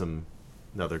good to have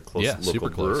another close local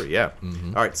brewery. Yeah.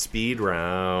 Mm-hmm. All right, speed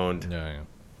round. Yeah.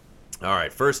 All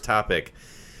right, first topic.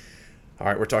 All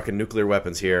right, we're talking nuclear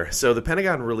weapons here. So the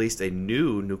Pentagon released a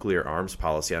new nuclear arms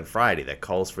policy on Friday that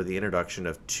calls for the introduction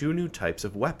of 2 new types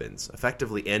of weapons,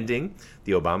 effectively ending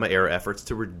the Obama-era efforts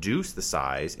to reduce the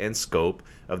size and scope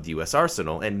of the U.S.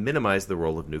 arsenal and minimize the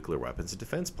role of nuclear weapons in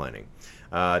defense planning.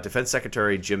 Defense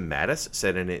Secretary Jim Mattis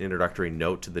said in an introductory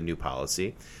note to the new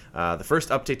policy, the first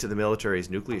update to the military's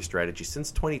nuclear strategy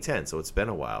since 2010, so it's been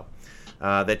a while,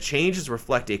 that changes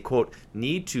reflect a, quote,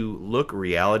 need to look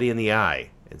reality in the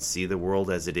eye and see the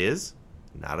world as it is,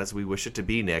 not as we wish it to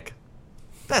be, Nick.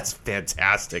 That's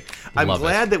fantastic. I'm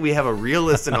glad that we have a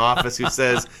realist in office who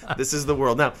says this is the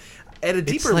world. Now, at a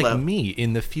deeper level, it's like me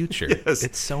in the future. Yes.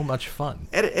 It's so much fun.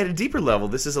 At a deeper level,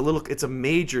 this is it's a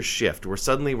major shift where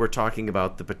suddenly we're talking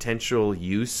about the potential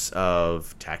use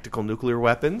of tactical nuclear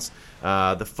weapons.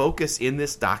 The focus in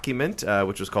this document,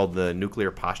 which was called the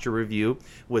Nuclear Posture Review,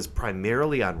 was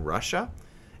primarily on Russia.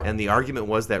 And the argument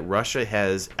was that Russia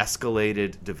has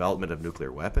escalated development of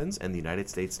nuclear weapons, and the United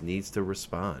States needs to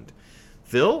respond.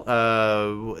 Phil,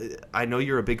 I know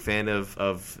you're a big fan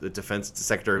of the Defense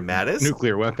Secretary Mattis.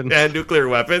 Nuclear weapons. And nuclear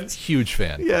weapons. Huge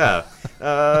fan. Yeah.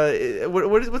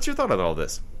 What's your thought on all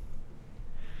this?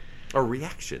 Or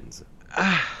reactions?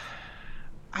 I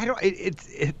don't.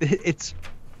 It's.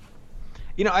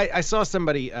 I saw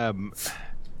somebody. I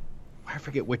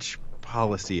forget which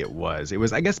policy it was. It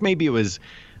was. I guess maybe it was.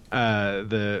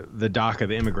 The DACA,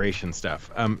 the immigration stuff.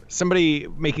 Somebody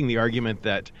making the argument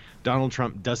that Donald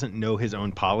Trump doesn't know his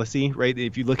own policy, right?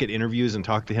 If you look at interviews and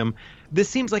talk to him, this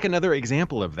seems like another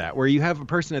example of that, where you have a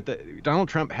person Donald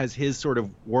Trump has his sort of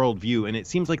worldview, and it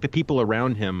seems like the people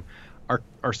around him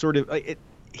are sort of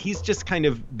he's just kind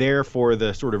of there for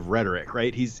the sort of rhetoric,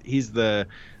 right? He's the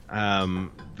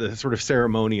sort of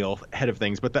ceremonial head of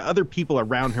things, but the other people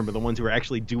around him are the ones who are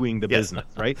actually doing the business,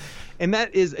 right? And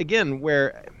that is again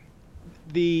where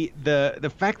the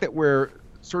fact that we're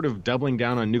sort of doubling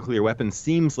down on nuclear weapons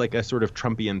seems like a sort of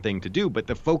Trumpian thing to do, but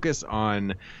the focus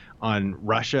on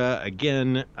Russia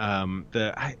again, I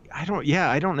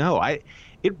don't know.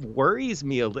 It worries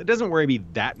me. It doesn't worry me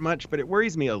that much, but it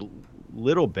worries me a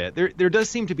little bit. There does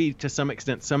seem to be, to some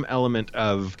extent, some element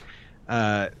of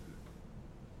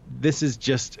this is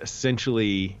just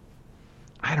essentially,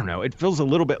 I don't know. It feels a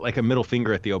little bit like a middle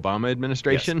finger at the Obama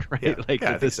administration, yes. right? Yeah. Like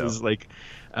yeah, this is like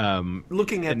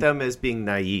looking at them as being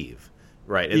naive,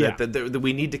 right? And that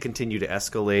we need to continue to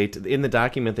escalate. In the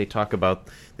document,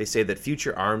 they say that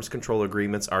future arms control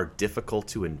agreements are difficult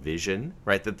to envision,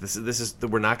 right? That that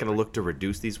we're not going to look to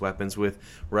reduce these weapons with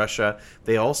Russia.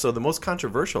 They also, the most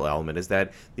controversial element is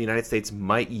that the United States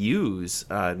might use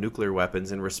nuclear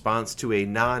weapons in response to a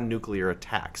non-nuclear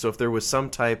attack. So if there was some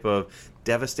type of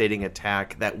devastating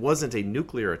attack that wasn't a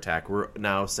nuclear attack, we're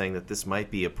now saying that this might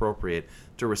be appropriate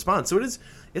to respond. So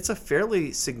it's a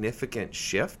fairly significant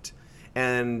shift,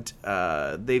 and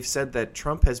they've said that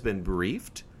Trump has been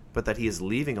briefed, but that he is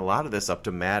leaving a lot of this up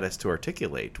to Mattis to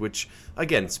articulate, which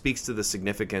again speaks to the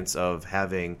significance of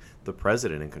having the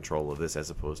president in control of this as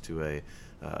opposed to a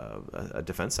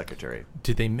defense secretary.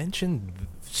 Did they mention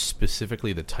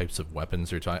specifically the types of weapons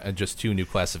they're talking? Just 2 new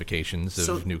classifications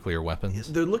of nuclear weapons.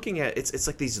 They're looking at it's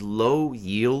like these low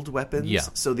yield weapons. Yeah.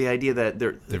 So the idea that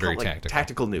they're very like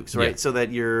tactical nukes, right? Yeah. So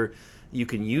that you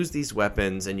can use these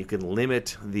weapons and you can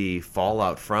limit the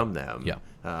fallout from them. Yeah.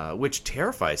 Which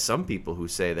terrifies some people who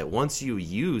say that once you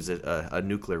use a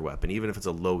nuclear weapon, even if it's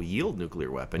a low-yield nuclear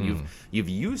weapon, you've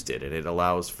used it, and it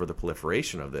allows for the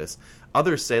proliferation of this.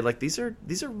 Others say like these are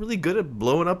really good at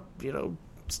blowing up,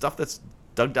 stuff that's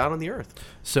dug down on the earth.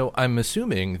 So I'm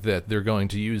assuming that they're going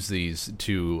to use these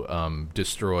to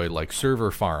destroy like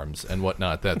server farms and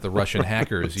whatnot that the Russian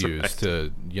hackers use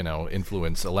to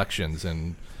influence elections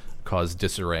and cause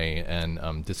disarray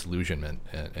and disillusionment,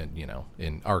 and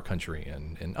in our country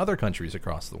and in other countries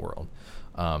across the world,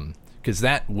 because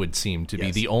that would seem to be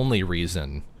the only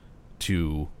reason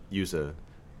to use a.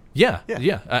 Yeah.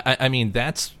 I mean,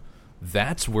 that's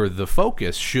where the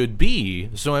focus should be.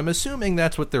 So I'm assuming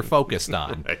that's what they're focused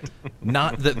on, right.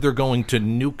 Not that they're going to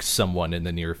nuke someone in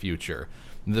the near future.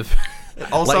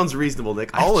 All sounds reasonable,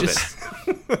 Nick. All of it.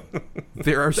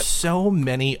 There are so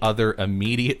many other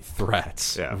immediate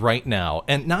threats right now.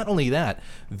 And not only that,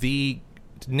 the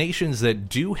nations that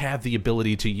do have the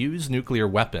ability to use nuclear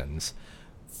weapons,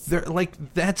 they're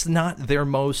like, that's not their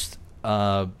most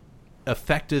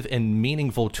effective and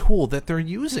meaningful tool that they're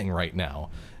using right now.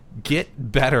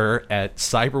 Get better at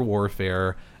cyber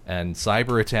warfare and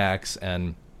cyber attacks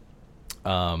and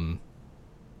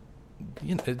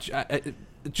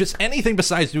just anything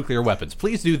besides nuclear weapons.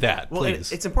 Please do that. Well,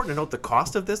 please. It's important to note the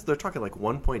cost of this. They're talking like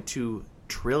 $1.2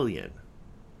 trillion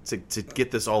to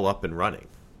get this all up and running.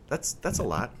 That's a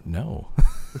lot. No.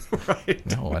 Right.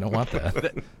 No, I don't want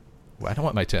that. I don't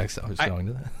want my tax dollars going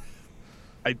to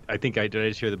that. I think did I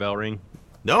just hear the bell ring?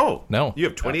 No. You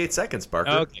have 28 seconds,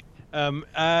 Parker. Okay.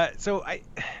 So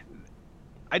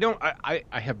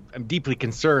I'm deeply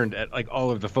concerned at like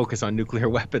all of the focus on nuclear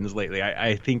weapons lately.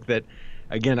 I think that,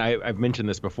 again, I've mentioned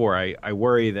this before. I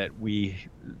worry that we,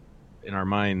 in our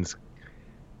minds,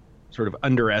 sort of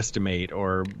underestimate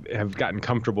or have gotten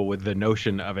comfortable with the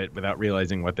notion of it without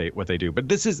realizing what they do. But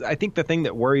this is, I think, the thing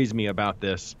that worries me about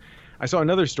this. I saw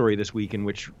another story this week in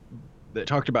which that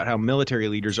talked about how military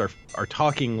leaders are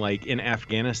talking like in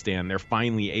Afghanistan they're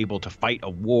finally able to fight a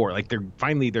war, like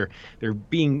they're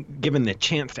being given the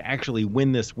chance to actually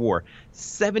win this war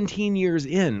 17 years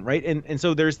in, right? And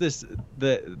so there's this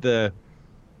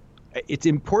it's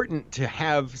important to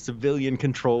have civilian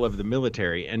control of the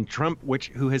military, and Trump,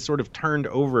 who has sort of turned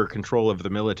over control of the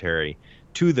military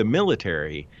to the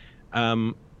military,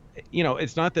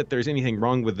 it's not that there's anything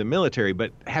wrong with the military,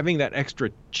 but having that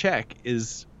extra check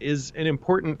is an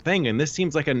important thing. And this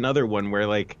seems like another one where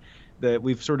like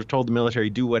we've sort of told the military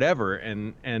do whatever,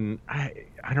 and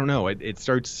I don't know. It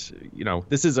starts,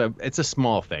 it's a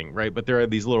small thing, right? But there are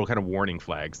these little kind of warning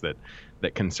flags that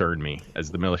concern me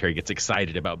as the military gets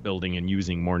excited about building and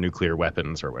using more nuclear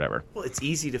weapons or whatever. Well, it's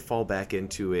easy to fall back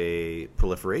into a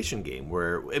proliferation game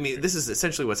where, this is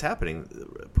essentially what's happening.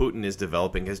 Putin is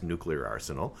developing his nuclear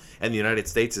arsenal, and the United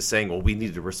States is saying, well, we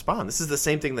need to respond. This is the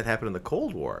same thing that happened in the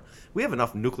Cold War. We have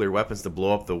enough nuclear weapons to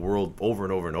blow up the world over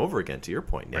and over and over again, to your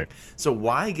point, Nick. Right. So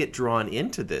why get drawn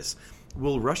into this?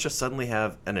 Will Russia suddenly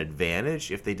have an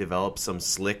advantage if they develop some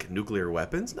slick nuclear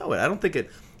weapons? No, I don't think it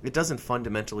doesn't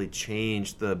fundamentally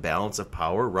change the balance of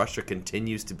power. Russia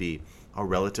continues to be a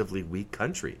relatively weak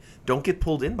country. Don't get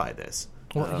pulled in by this.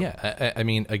 Well,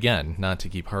 again, not to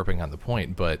keep harping on the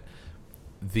point, but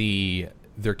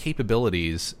their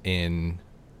capabilities in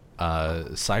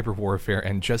cyber warfare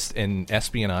and just in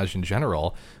espionage in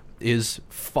general is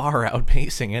far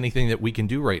outpacing anything that we can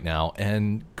do right now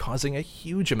and causing a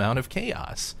huge amount of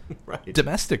chaos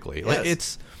domestically.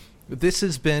 Yes. This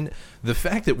has been the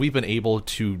fact that we've been able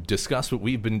to discuss what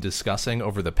we've been discussing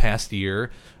over the past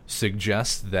year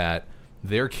suggests that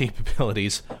their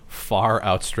capabilities far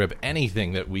outstrip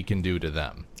anything that we can do to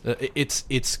them.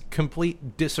 It's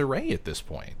complete disarray at this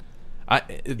point.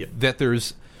 That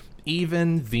there's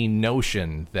even the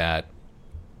notion that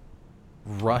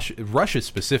Russia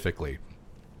specifically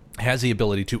has the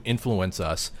ability to influence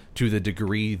us to the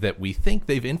degree that we think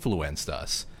they've influenced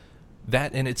us,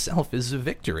 that in itself is a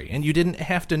victory. And you didn't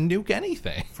have to nuke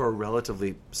anything. For a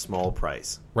relatively small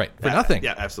price. Right. For nothing.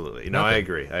 Yeah, absolutely. No, I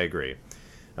agree.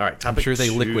 All right, I'm sure they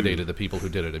liquidated the people who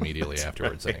did it immediately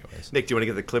afterwards anyways. Nick, do you want to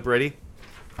get the clip ready?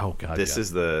 Oh, God. This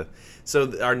is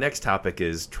So our next topic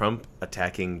is Trump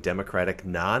attacking Democratic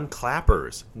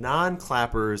non-clappers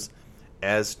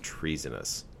as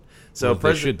treasonous. So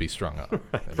they should be strung up.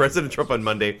 President Trump on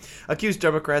Monday accused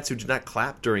Democrats who did not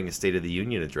clap during a State of the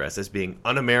Union address as being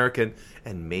un-American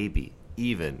and maybe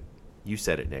even, you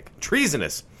said it, Nick,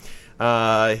 treasonous.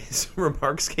 His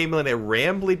remarks came in a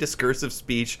rambly, discursive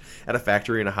speech at a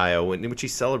factory in Ohio in which he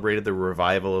celebrated the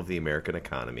revival of the American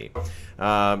economy.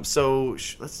 So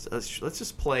let's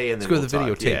just play and then let's go to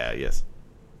the videotape. Yeah, yes.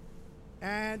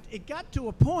 And it got to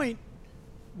a point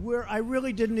where I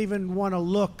really didn't even want to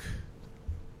look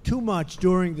too much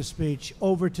during the speech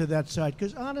over to that side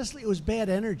because honestly, it was bad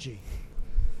energy.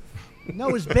 No,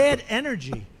 it was bad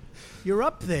energy. You're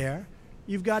up there.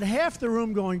 You've got half the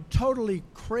room going totally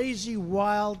crazy,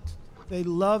 wild. They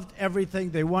loved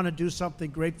everything. They want to do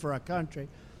something great for our country.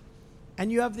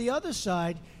 And you have the other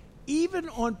side, even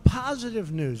on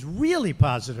positive news, really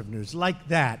positive news like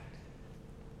that,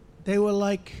 they were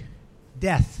like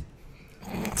death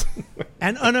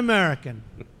and un-American.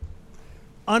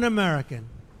 Un-American.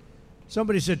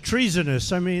 Somebody said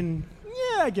treasonous. I mean,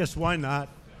 yeah, I guess why not?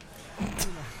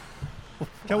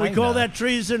 Can we call that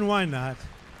treason? Why not?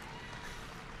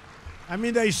 I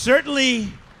mean, they certainly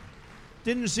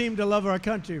didn't seem to love our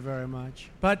country very much.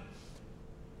 But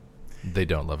they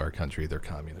don't love our country. They're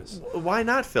communists. Why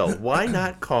not, Phil? Why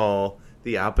not call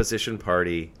the opposition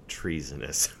party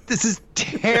treasonous? This is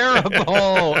terrible.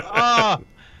 Oh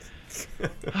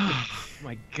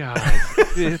my God.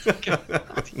 Damn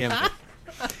it.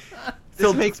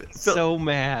 Phil makes me so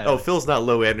mad. Oh, Phil's not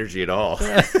low energy at all. So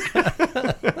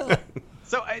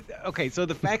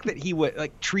the fact that he would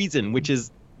like treason, which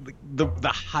is the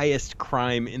highest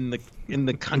crime in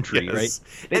the country, yes.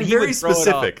 right? And very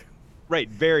specific. Right,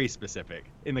 very specific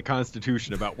in the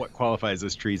Constitution about what qualifies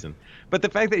as treason. But the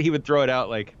fact that he would throw it out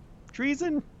like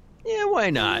treason, yeah, why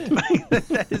not?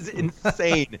 That is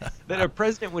insane. That a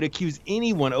president would accuse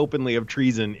anyone openly of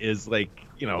treason is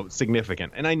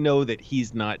significant. And I know that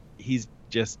he's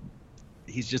just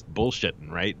bullshitting,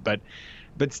 right? But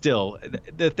still,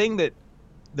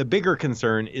 the bigger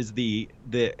concern is the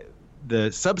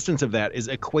substance of that is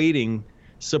equating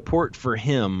support for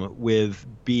him with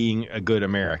being a good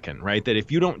American, right? That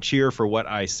if you don't cheer for what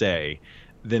I say,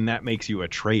 then that makes you a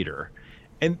traitor.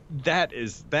 And that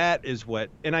is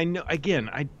what, and I know, again,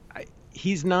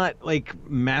 he's not like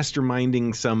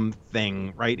masterminding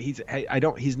something, right?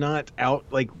 He's not out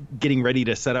like getting ready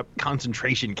to set up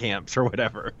concentration camps or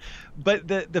whatever. But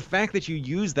the fact that you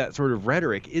use that sort of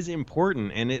rhetoric is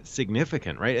important and it's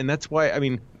significant, right? And that's why, I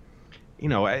mean,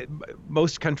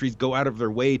 most countries go out of their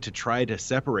way to try to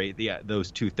separate those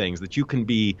two things, that you can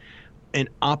be in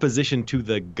opposition to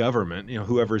the government,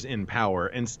 whoever's in power,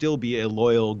 and still be a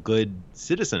loyal, good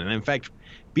citizen. And in fact,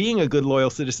 being a good,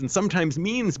 loyal citizen sometimes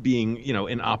means being,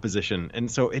 in opposition. And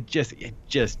so it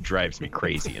just drives me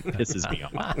crazy and pisses me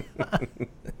off.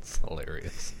 It's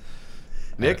hilarious.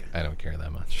 Nick? I don't care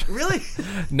that much. Really?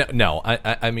 No.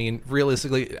 I mean,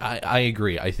 realistically, I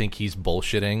agree. I think he's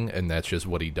bullshitting, and that's just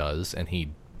what he does, and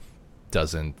he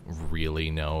doesn't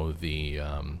really know the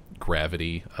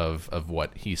gravity of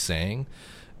what he's saying.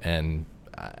 And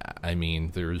I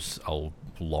mean, there's a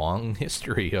long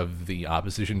history of the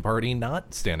opposition party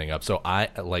not standing up. So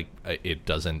it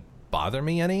doesn't bother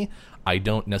me any. I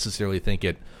don't necessarily think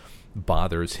it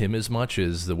bothers him as much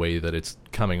as the way that it's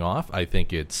coming off. I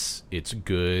think it's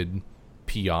good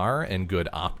PR and good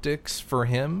optics for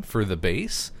him, for the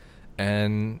base,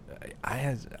 and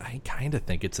I kind of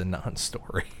think it's a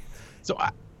non-story. So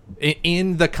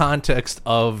in the context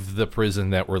of the prison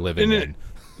that we're living in.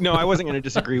 No, I wasn't going to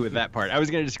disagree with that part. I was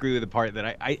going to disagree with the part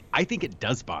that I think it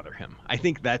does bother him. I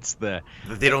think that's that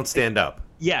they don't stand up.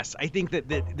 Yes, I think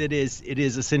it is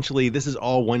essentially, this is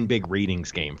all one big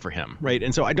ratings game for him, right?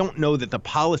 And so I don't know that the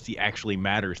policy actually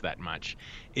matters that much.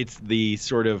 It's the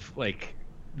sort of like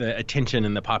the attention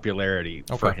and the popularity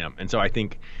for him. And so I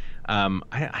think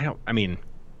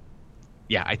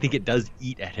yeah, I think it does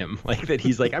eat at him. Like that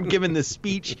he's like, I'm giving this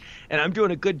speech and I'm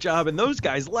doing a good job and those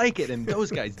guys like it and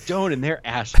those guys don't and they're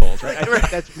assholes, right? I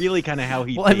think that's really kind of how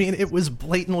he I mean, it was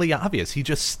blatantly obvious. He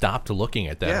just stopped looking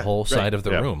at that whole side of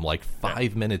the room like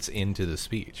 5 minutes into the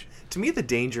speech. To me, the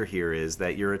danger here is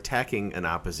that you're attacking an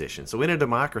opposition. So in a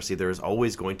democracy, there is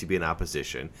always going to be an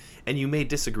opposition, and you may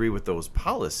disagree with those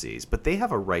policies, but they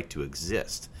have a right to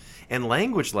exist. And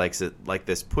language like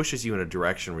this pushes you in a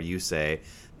direction where you say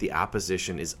the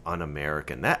opposition is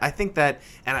un-American. I think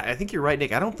you're right,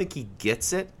 Nick. I don't think he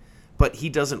gets it, but he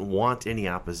doesn't want any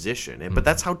opposition. But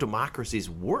that's how democracies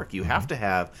work. You have to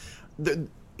have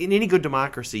in any good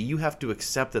democracy, you have to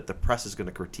accept that the press is going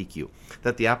to critique you,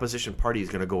 that the opposition party is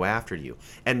going to go after you,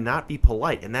 and not be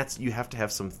polite. And you have to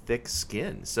have some thick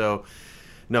skin. So,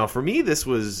 no, for me, this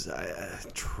was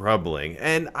troubling.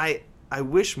 And I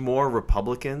wish more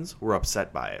Republicans were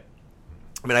upset by it.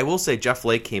 I mean, I will say Jeff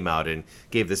Flake came out and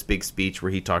gave this big speech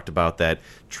where he talked about that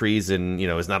treason,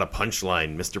 is not a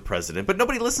punchline, Mr. President. But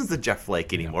nobody listens to Jeff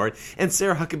Flake anymore. Yeah. And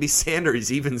Sarah Huckabee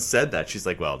Sanders even said that. She's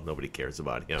like, well, nobody cares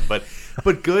about him. But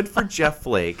good for Jeff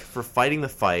Flake for fighting the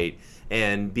fight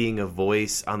and being a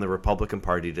voice on the Republican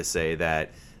Party to say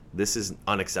that this is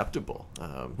unacceptable.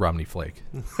 Romney Flake.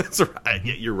 That's right.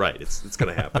 Yeah, you're right. It's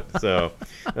going to happen. So,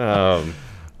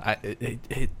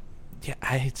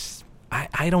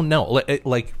 I don't know.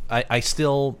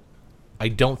 I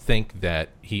don't think that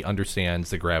he understands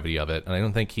the gravity of it, and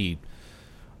I think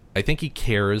he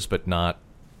cares, but not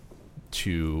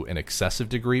to an excessive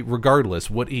degree. Regardless,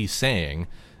 what he's saying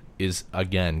is,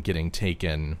 again, getting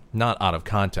taken not out of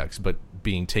context, but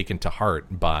being taken to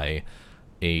heart by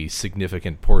a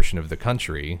significant portion of the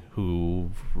country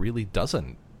who really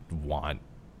doesn't want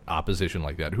opposition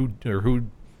like that, who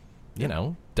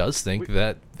does think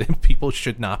that people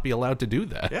should not be allowed to do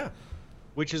that. Yeah.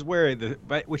 Which is why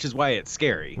it's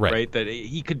scary, right? That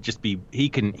he could just be he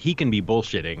can be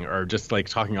bullshitting or just like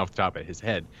talking off the top of his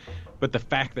head. But the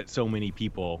fact that so many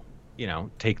people,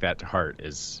 take that to heart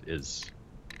is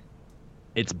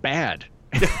it's bad.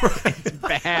 It's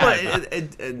bad.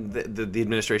 And the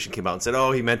administration came out and said,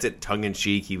 oh, he meant it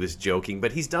tongue-in-cheek, he was joking.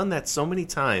 But he's done that so many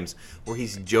times where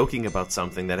he's joking about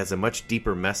something that has a much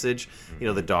deeper message,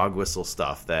 the dog whistle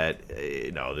stuff that,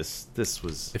 this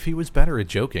was... If he was better at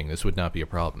joking, this would not be a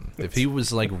problem. If he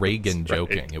was like Reagan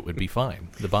joking, it would be fine.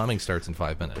 The bombing starts in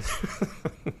 5 minutes.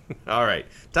 All right.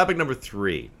 Topic number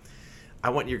 3. I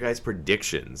want your guys'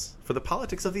 predictions for the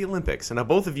politics of the Olympics. And now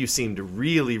both of you seemed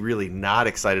really, really not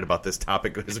excited about this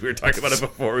topic as we were talking about it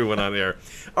before we went on air.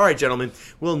 All right, gentlemen.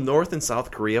 Will North and South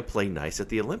Korea play nice at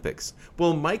the Olympics?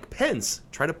 Will Mike Pence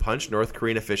try to punch North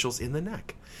Korean officials in the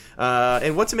neck?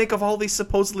 And what to make of all these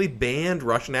supposedly banned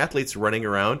Russian athletes running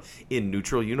around in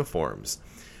neutral uniforms?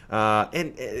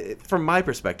 And from my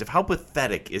perspective, how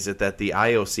pathetic is it that the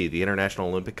IOC, the International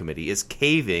Olympic Committee, is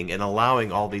caving and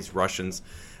allowing all these Russians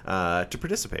to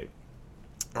participate?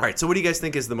 All right, so what do you guys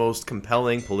think is the most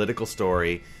compelling political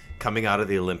story coming out of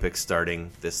the Olympics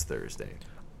starting this Thursday?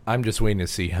 I'm just waiting to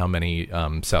see how many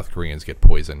South Koreans get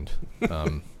poisoned.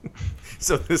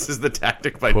 So this is the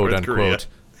tactic by quote, North Korea. Unquote,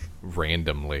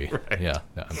 randomly. Right. Yeah.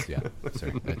 No, yeah.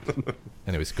 Sorry.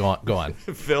 Anyways, go on.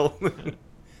 Phil?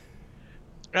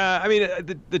 I mean,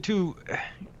 the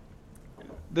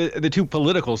two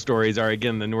political stories are,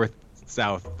 again, the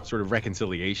North-South sort of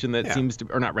reconciliation that seems to,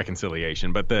 or not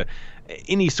reconciliation, but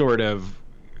any sort of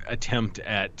attempt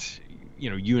at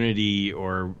unity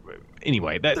or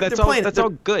anyway. That's all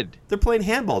good. They're playing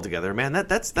handball together, man.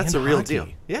 That's a real hockey. deal.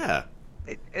 Yeah.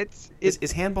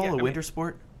 Is handball a winter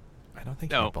sport? I don't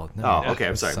think no. handball. No. Oh, okay.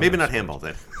 I'm sorry. Maybe not handball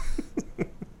then.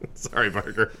 Sorry,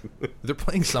 Parker. They're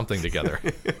playing something together.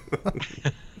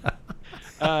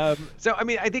 So, I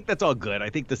mean, I think that's all good. I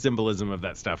think the symbolism of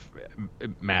that stuff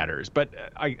matters. But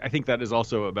I think that is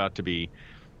also about to be,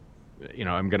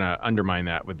 I'm going to undermine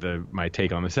that with my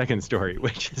take on the second story,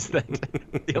 which is that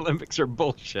the Olympics are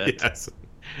bullshit. Yes.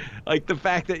 Like the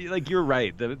fact that, like, you're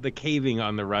right, the caving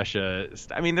on the Russia.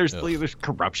 I mean, there's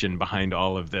corruption behind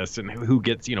all of this, and who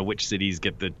gets, which cities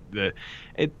get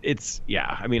it's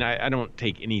yeah. I mean, I don't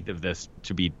take any of this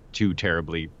to be too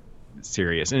terribly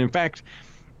serious, and in fact,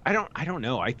 I don't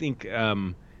know. I think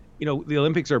the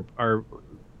Olympics are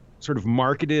sort of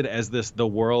marketed as the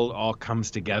world all comes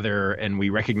together and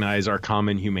we recognize our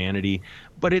common humanity,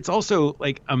 but it's also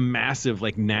like a massive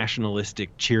like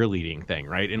nationalistic cheerleading thing,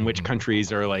 right? In which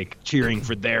countries are like cheering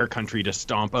for their country to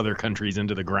stomp other countries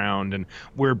into the ground and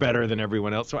we're better than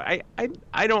everyone else. So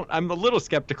I'm a little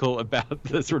skeptical about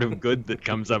the sort of good that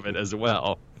comes of it as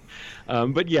well.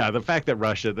 But yeah, the fact that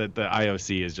the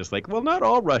IOC is just like, well, not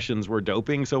all Russians were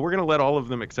doping, so we're going to let all of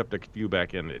them except a few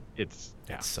back in. It's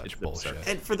such bullshit.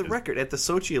 And for the record, at the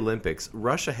Sochi Olympics,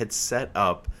 Russia had set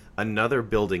up another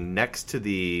building next to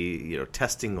the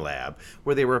testing lab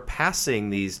where they were passing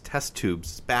these test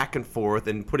tubes back and forth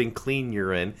and putting clean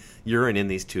urine in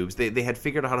these tubes. They had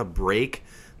figured out how to break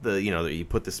you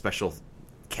put the special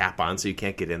cap on so you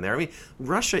can't get in there. I mean,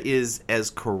 Russia is as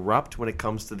corrupt when it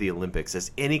comes to the Olympics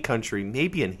as any country,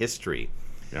 maybe in history.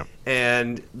 Yeah.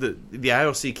 And the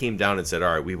IOC came down and said,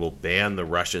 all right, we will ban the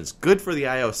Russians. Good for the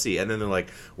IOC. And then they're like,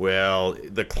 well,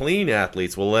 the clean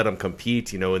athletes will let them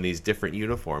compete, in these different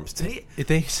uniforms.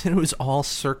 They said it was all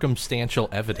circumstantial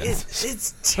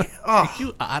evidence. Are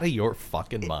you out of your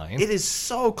fucking mind? It is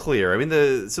so clear. I mean,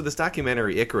 this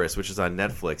documentary Icarus, which is on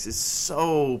Netflix, is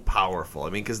so powerful. I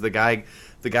mean, because the guy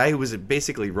who was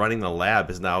basically running the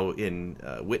lab is now in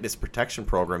witness protection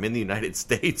program in the United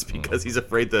States because he's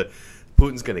afraid that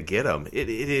Putin's going to get him.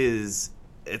 It's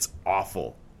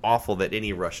awful that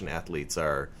any Russian athletes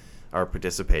are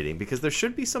participating because there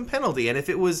should be some penalty. And if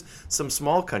it was some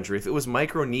small country, if it was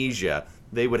Micronesia,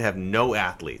 they would have no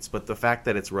athletes. But the fact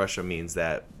that it's Russia means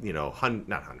that not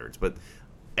hundreds, but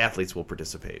athletes will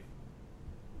participate.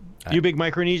 You a big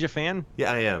Micronesia fan?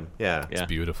 Yeah, I am. Yeah. It's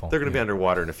beautiful. They're going to be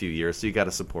underwater in a few years, so you got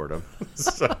to support them.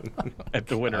 At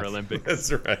the Winter Olympics.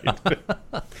 That's right.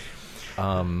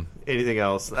 Anything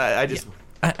else?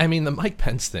 I mean, the Mike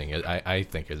Pence thing, I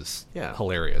think is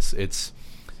hilarious.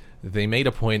 They made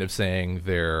a point of saying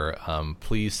they're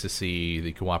pleased to see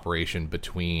the cooperation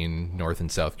between North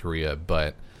and South Korea,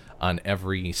 but on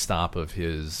every stop of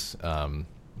his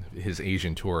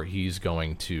Asian tour, he's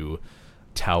going to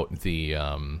tout the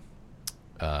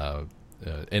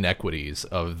inequities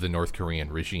of the North Korean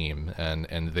regime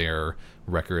and their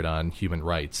record on human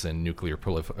rights and nuclear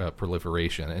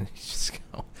proliferation. And he's just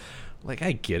like,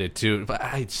 I get it too, but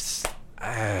it's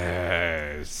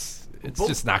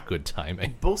just not good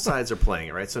timing. Both sides are playing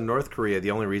it, right? So North Korea, the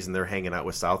only reason they're hanging out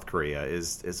with South Korea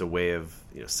is a way of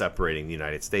separating the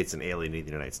United States and alienating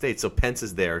the United States. So Pence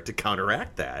is there to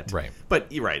counteract that. Right.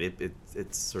 But you're right,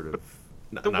 it's sort of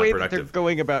the way that they're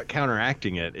going about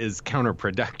counteracting it is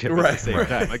counterproductive at the same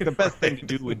time. Like the best thing to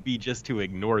do would be just to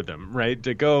ignore them, right?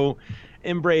 To go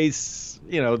embrace,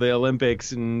 the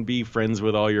Olympics and be friends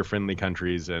with all your friendly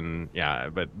countries, and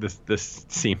but this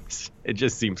seems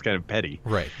kind of petty,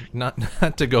 right? Not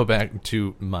to go back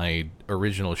to my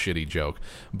original shitty joke,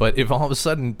 but if all of a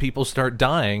sudden people start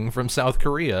dying from South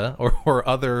Korea or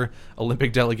other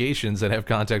Olympic delegations that have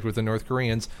contact with the North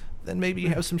Koreans, then maybe you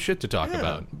have some shit to talk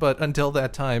about. But until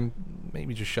that time,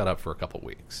 maybe just shut up for a couple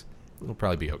weeks. It'll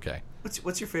probably be okay.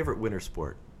 What's your favorite winter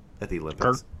sport at the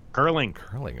Olympics? Curling.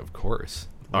 Curling, of course.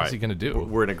 What's he going to do?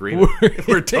 We're in agreement.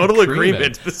 We're total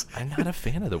agreement. I'm not a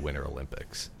fan of the Winter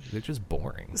Olympics. They're just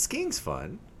boring. The skiing's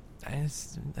fun.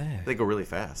 They go really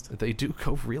fast. They do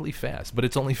go really fast, but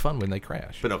it's only fun when they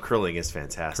crash. But no, curling is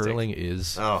fantastic. Curling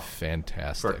is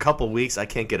fantastic. For a couple weeks, I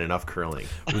can't get enough curling.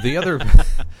 The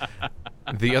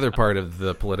other part of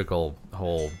the political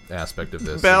whole aspect of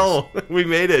this we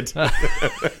made it.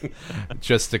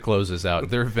 Just to close this out,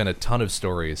 there have been a ton of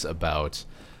stories about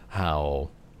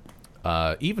how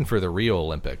even for the Rio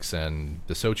Olympics and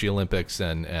the Sochi Olympics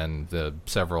and the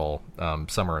several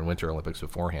summer and winter Olympics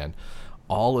beforehand,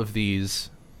 all of these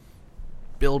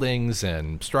buildings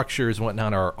and structures and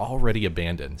whatnot are already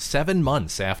abandoned. 7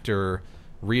 months after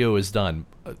Rio is done,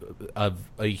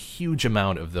 a huge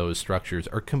amount of those structures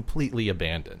are completely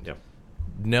abandoned. Yep.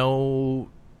 No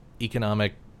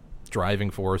economic driving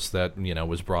force that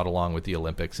was brought along with the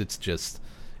Olympics.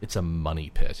 It's a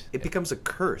money pit. It becomes a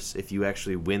curse if you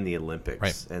actually win the Olympics,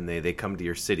 right, and they come to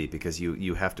your city because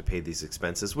you have to pay these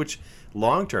expenses, which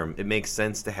long term it makes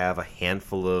sense to have a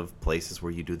handful of places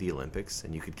where you do the Olympics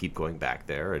and you could keep going back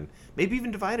there and maybe even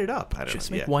divide it up. I don't know.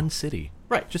 Just make one city.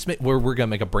 Right. Just we're going to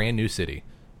make a brand new city.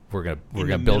 We're going to build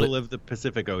it in the middle of the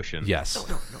Pacific Ocean. Yes.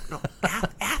 No.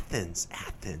 Athens.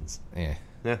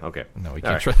 Yeah, okay. No, we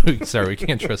can't trust. Sorry, we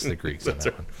can't trust the Greeks on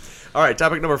that one. All right,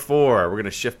 topic number 4. We're going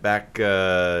to shift back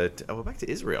to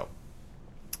Israel.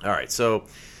 All right, so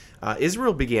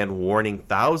Israel began warning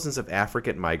thousands of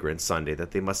African migrants Sunday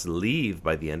that they must leave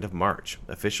by the end of March.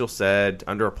 Officials said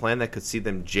under a plan that could see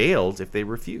them jailed if they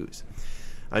refuse.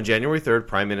 On January 3rd,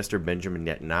 Prime Minister Benjamin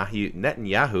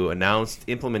Netanyahu announced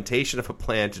implementation of a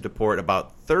plan to deport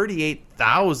about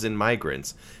 38,000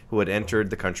 migrants who had entered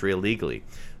the country illegally.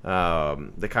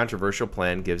 The controversial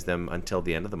plan gives them until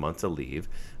the end of the month to leave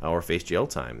or face jail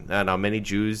time. Now, many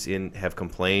Jews have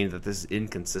complained that this is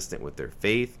inconsistent with their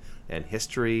faith and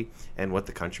history and what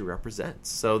the country represents.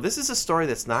 So this is a story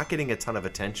that's not getting a ton of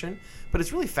attention, but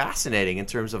it's really fascinating in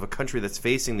terms of a country that's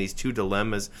facing these two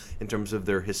dilemmas in terms of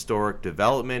their historic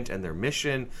development and their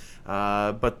mission,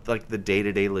 but like the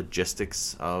day-to-day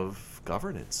logistics of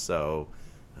governance. So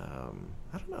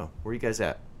I don't know. Where are you guys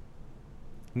at?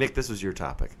 Nick, this was your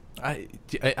topic.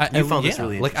 You found this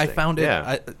really interesting. Like I found it.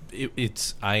 Yeah.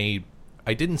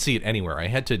 I didn't see it anywhere. I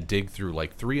had to dig through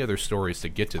like 3 other stories to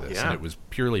get to this, and it was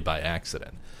purely by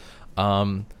accident.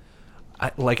 I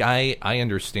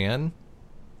understand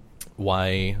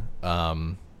why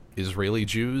Israeli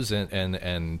Jews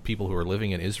and people who are living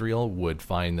in Israel would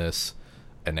find this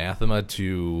anathema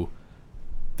to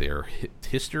their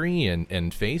history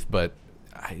and faith, but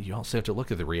you also have to look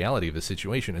at the reality of the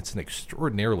situation. It's an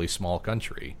extraordinarily small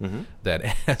country that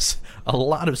has a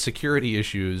lot of security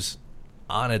issues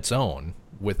on its own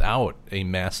without a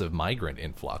massive migrant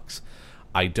influx.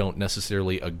 I don't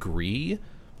necessarily agree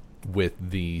with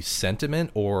the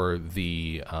sentiment or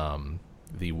the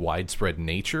widespread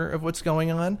nature of what's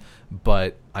going on,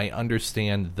 but I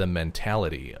understand the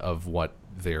mentality of what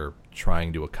they're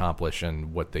trying to accomplish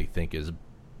and what they think is,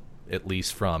 at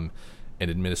least from an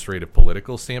administrative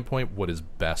political standpoint, what is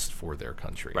best for their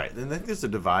country. Right. And I think there's a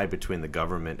divide between the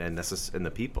government and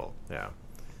the people. Yeah.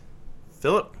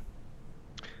 Philip?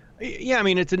 Yeah, I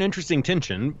mean, it's an interesting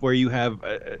tension where you have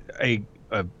a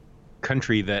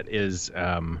country that is,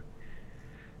 I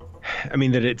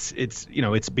mean, that its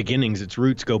its beginnings, its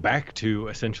roots go back to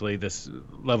essentially this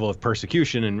level of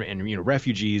persecution and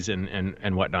refugees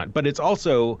and whatnot. But it's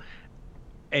also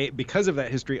because of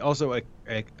that history, also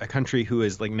a country who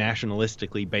is like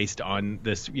nationalistically based on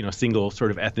this, single sort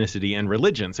of ethnicity and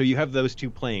religion. So you have those two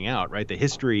playing out, right? The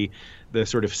history, the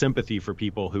sort of sympathy for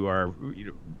people who are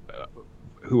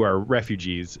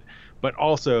refugees, but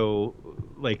also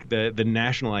like the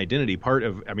national identity part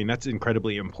of, I mean, that's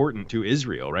incredibly important to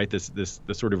Israel, right? The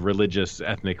sort of religious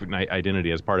ethnic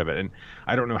identity as part of it. And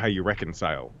I don't know how you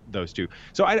reconcile those two.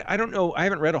 So I don't know. I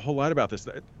haven't read a whole lot about this.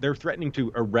 They're threatening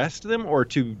to arrest them or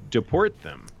to deport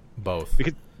them. Both.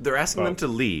 Because they're asking them to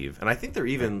leave. And I think they're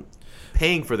even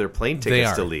paying for their plane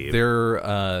tickets to leave.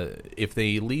 If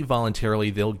they leave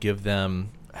voluntarily, they'll give them,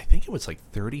 I think it was like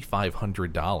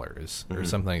 $3,500 or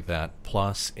something like that,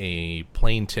 plus a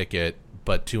plane ticket,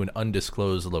 but to an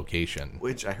undisclosed location.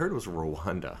 Which I heard was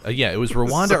Rwanda. Yeah, it was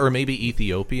Rwanda or maybe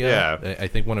Ethiopia. Yeah. I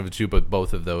think one of the two, but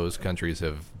both of those countries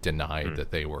have denied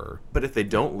that they were. But if they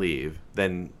don't leave,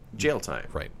 then jail time.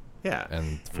 Right. Yeah.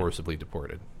 And forcibly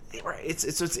deported. Right.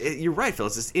 You're right, Phil.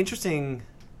 It's this interesting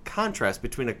contrast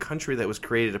between a country that was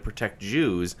created to protect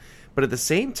Jews, but at the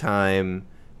same time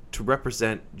to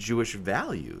represent Jewish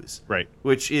values, right?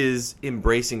 Which is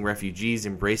embracing refugees,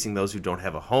 embracing those who don't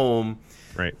have a home,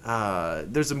 right?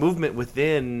 There's a movement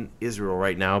within Israel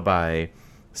right now by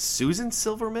Susan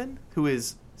Silverman, who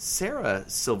is Sarah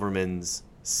Silverman's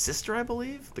sister, I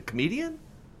believe, the comedian.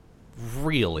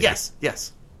 Really?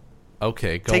 Yes.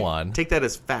 Okay, go on. Take that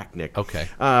as fact, Nick. Okay.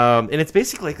 And it's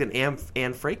basically like an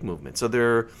Anne Frank movement. So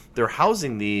they're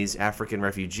housing these African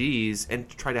refugees and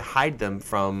try to hide them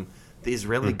from the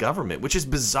Israeli government, which is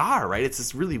bizarre, right? It's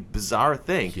this really bizarre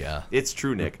thing. Yeah. It's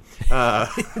true, Nick.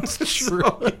 It's true.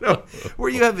 So, where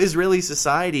you have Israeli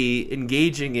society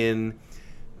engaging in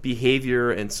behavior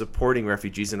and supporting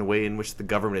refugees in a way in which the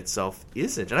government itself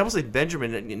isn't. And I will say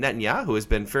Benjamin Netanyahu has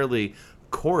been fairly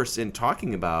coarse in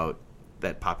talking about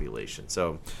that population.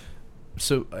 So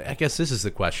I guess this is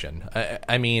the question.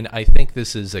 I mean, I think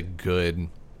this is a good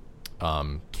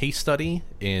case study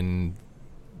in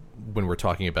when we're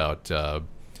talking about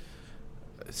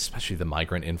especially the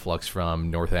migrant influx from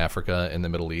North Africa and the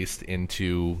Middle East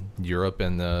into Europe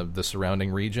and the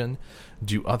surrounding region.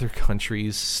 Do other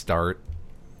countries start,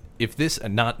 if this,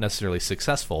 not necessarily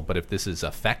successful, but if this is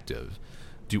effective,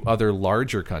 do other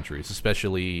larger countries,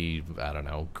 especially, I don't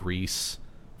know, Greece,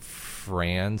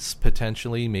 France,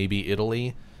 potentially, maybe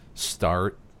Italy,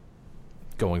 start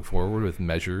going forward with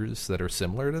measures that are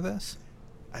similar to this?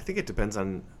 I think it depends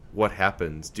on what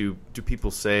happens. Do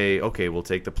people say, okay, we'll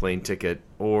take the plane ticket,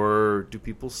 or do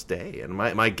people stay? And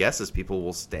my guess is people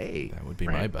will stay. That would be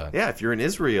my bet. Yeah, if you're in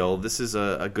Israel, this is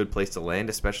a good place to land,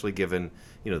 especially given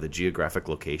the geographic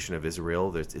location of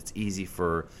Israel. It's easy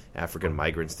for African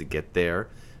migrants to get there.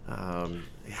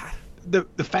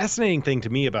 The fascinating thing to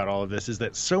me about all of this is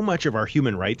that so much of our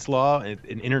human rights law and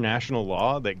international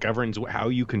law that governs how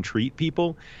you can treat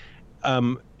people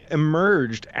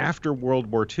emerged after World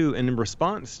War II and in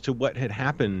response to what had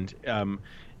happened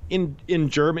in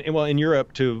Germany, well, in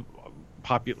Europe to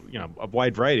a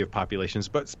wide variety of populations,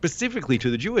 but specifically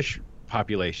to the Jewish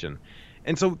population.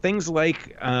 And so things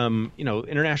like,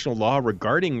 international law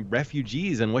regarding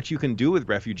refugees and what you can do with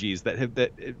refugees that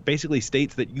it basically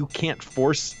states that you can't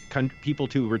force people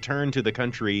to return to the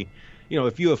country.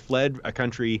 If you have fled a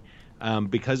country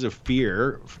because of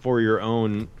fear for your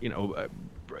own,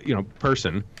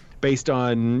 person, based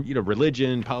on,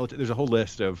 religion, politics, there's a whole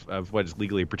list of what is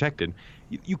legally protected.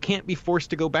 You can't be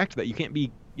forced to go back to that. You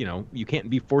can't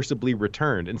be forcibly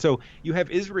returned. And so you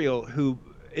have Israel, who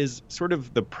is sort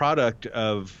of the product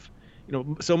of,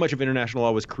 so much of international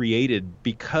law was created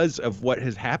because of what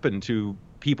has happened to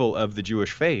people of the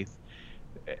Jewish faith,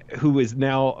 who is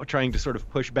now trying to sort of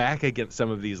push back against some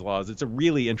of these laws. It's a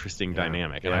really interesting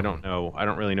dynamic, and I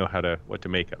don't really know what to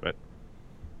make of it.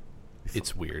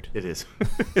 It's weird. It is.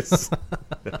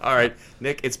 All right,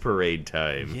 Nick, it's parade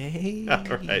time. Yay! All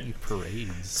right,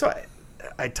 parades. So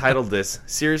I titled this,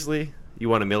 "Seriously, you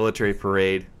want a military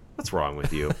parade? What's wrong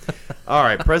with you?" All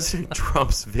right, President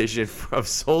Trump's vision of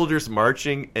soldiers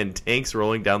marching and tanks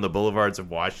rolling down the boulevards of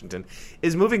Washington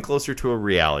is moving closer to a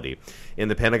reality in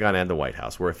the Pentagon and the White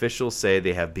House, where officials say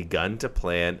they have begun to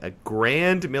plan a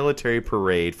grand military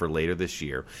parade for later this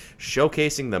year,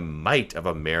 showcasing the might of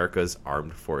America's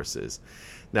armed forces.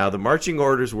 Now, the marching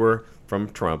orders were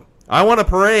from Trump: "I want a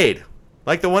parade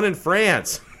like the one in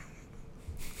France."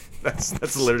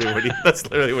 That's literally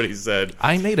what he said.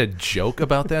 I made a joke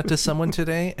about that to someone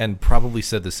today, and probably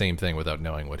said the same thing without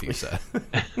knowing what he said.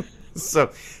 So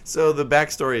the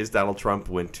backstory is Donald Trump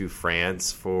went to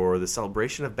France for the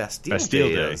celebration of Bastille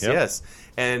Day. Yep. Yes,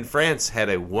 and France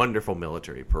had a wonderful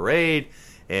military parade,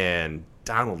 and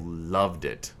Donald loved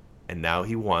it. And now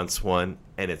he wants one,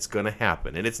 and it's going to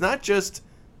happen. And it's not just,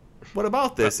 what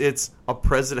about this? It's a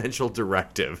presidential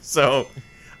directive. So,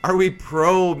 are we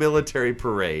pro-military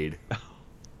parade?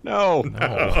 No.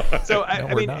 So,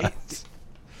 I mean,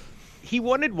 he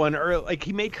wanted one, or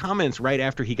he made comments right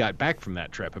after he got back from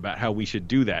that trip about how we should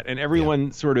do that, and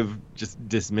everyone sort of just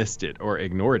dismissed it or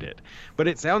ignored it. But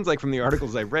it sounds like from the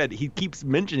articles I've read, he keeps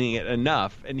mentioning it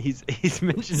enough, and he's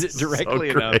mentioned it directly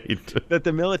enough that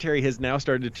the military has now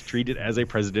started to treat it as a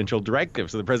presidential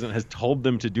directive. So the president has told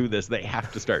them to do this; they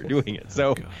have to start doing it.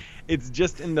 So it's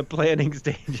just in the planning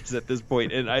stages at this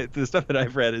point. And the stuff that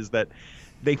I've read is that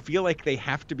they feel like they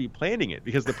have to be planning it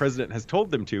because the president has told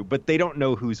them to, but they don't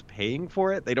know who's paying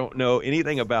for it. They don't know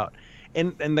anything about,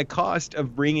 and the cost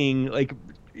of bringing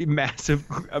massive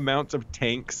amounts of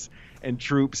tanks and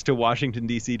troops to Washington,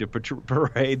 D.C. to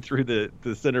parade through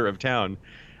the center of town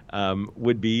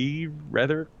would be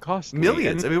rather costly.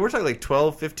 Millions. I mean, we're talking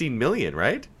 12, 15 million,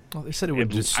 right? Well, they said it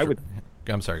would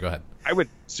I'm sorry, go ahead. I would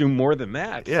assume more than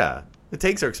that. Yeah. The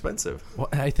tanks are expensive. Well,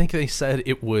 I think they said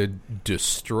it would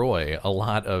destroy a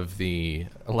lot of the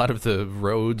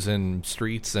roads and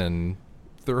streets and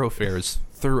thoroughfares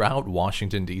throughout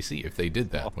Washington, D.C. if they did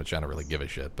that, which I don't really give a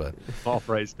shit. But all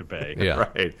price to pay. Yeah.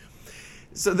 Right.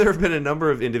 So there have been a number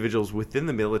of individuals within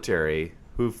the military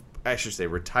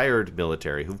retired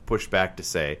military, who've pushed back to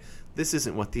say, this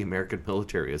isn't what the American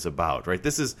military is about, right?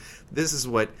 This is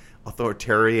what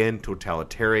authoritarian,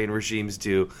 totalitarian regimes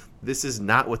do. This is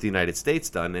not what the United States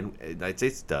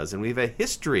does, and we have a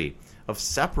history of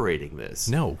separating this.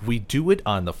 No, we do it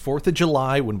on the 4th of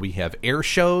July when we have air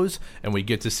shows, and we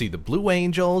get to see the Blue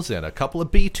Angels and a couple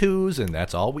of B-2s, and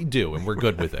that's all we do, and we're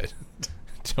good with it.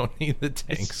 Don't need the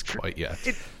tanks quite yet.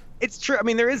 It's true. I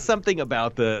mean, there is something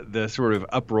about the sort of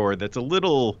uproar that's a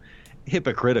little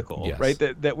hypocritical, yes. Right?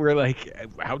 That we're like,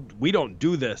 how we don't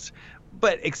do this.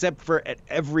 But except for at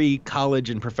every college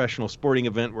and professional sporting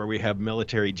event where we have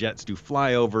military jets do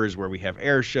flyovers, where we have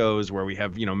air shows, where we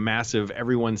have, massive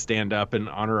everyone stand up and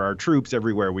honor our troops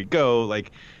everywhere we go. I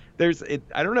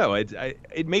don't know.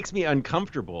 It makes me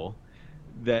uncomfortable,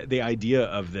 that the idea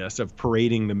of this, of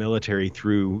parading the military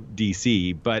through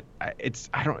D.C. But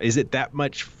is it that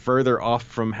much further off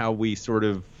from how we sort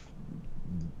of,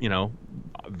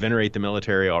 venerate the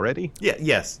military already?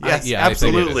 Yes,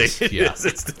 absolutely.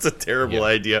 It's a terrible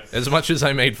idea. As much as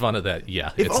I made fun of that,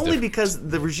 if only because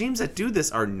the regimes that do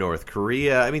this are North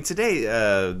Korea. I mean, today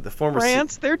the former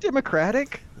France, they're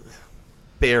democratic.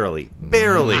 Barely.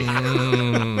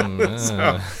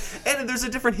 And there's a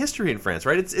different history in France,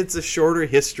 right? It's a shorter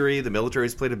history. The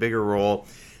military's played a bigger role,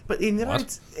 but in the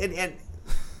United States,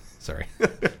 sorry,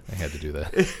 I had to do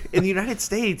that. In the United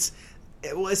States.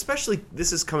 Well, especially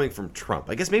this is coming from Trump.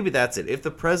 I guess maybe that's it. If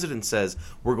the president says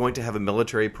we're going to have a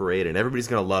military parade and everybody's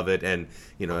going to love it, and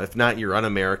if not, you're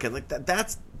un-American.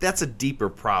 That's a deeper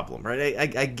problem, right?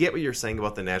 I get what you're saying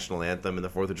about the national anthem and the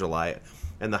 4th of July,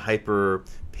 and the hyper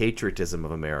patriotism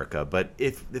of America. But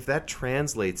if that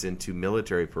translates into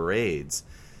military parades,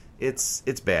 it's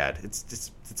bad.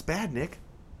 It's bad, Nick.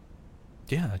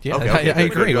 Yeah, Okay, I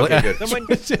agree. Okay,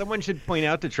 good. Someone should point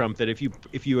out to Trump that if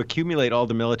you accumulate all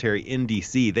the military in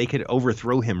D.C., they could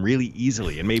overthrow him really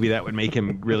easily, and maybe that would make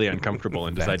him really uncomfortable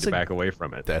and decide to back away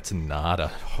from it. That's not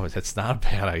a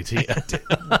bad idea.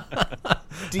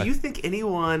 Do you think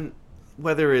anyone,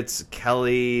 whether it's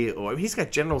Kelly or he's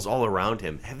got generals all around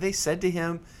him, have they said to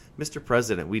him, Mr.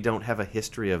 President, we don't have a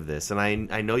history of this, and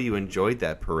I know you enjoyed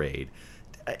that parade.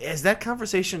 Has that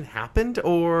conversation happened?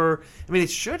 Or, I mean, it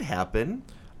should happen.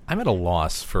 I'm at a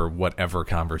loss for whatever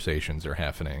conversations are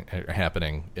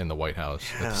happening in the White House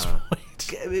at this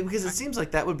point. Because it seems like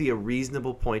that would be a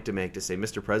reasonable point to make, to say,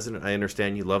 Mr. President, I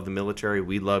understand you love the military.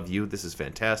 We love you. This is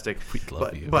fantastic. We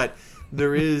love you. But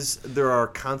there are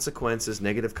consequences,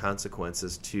 negative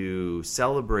consequences to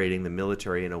celebrating the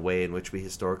military in a way in which we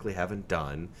historically haven't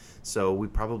done. So we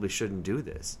probably shouldn't do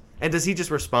this. And does he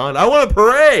just respond, I want a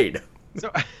parade? So,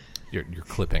 you're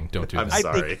clipping. Don't do that. I'm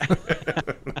sorry.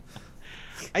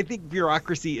 I think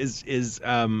bureaucracy is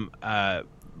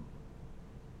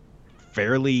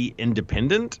fairly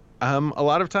independent a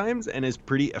lot of times, and is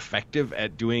pretty effective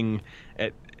at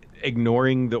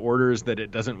ignoring the orders that it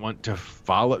doesn't want to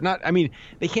follow.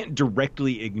 They can't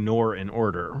directly ignore an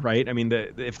order, right? I mean,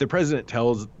 if the president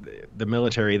tells the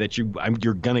military that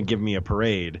you're going to give me a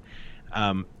parade,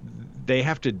 they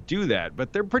have to do that,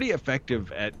 but they're pretty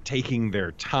effective at taking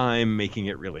their time, making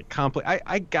it really complex.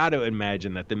 I got to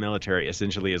imagine that the military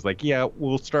essentially is like, yeah,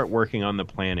 we'll start working on the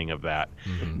planning of that,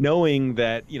 knowing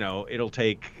that, it'll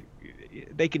take,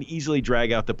 they can easily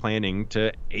drag out the planning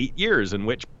to 8 years, in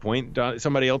which point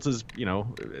somebody else is,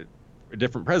 a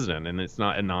different president, and it's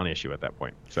not a non-issue at that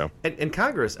point. So, and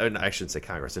Congress, I shouldn't say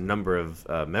Congress, a number of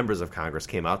members of Congress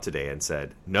came out today and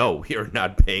said, no, we are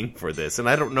not paying for this. And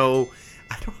I don't know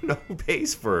who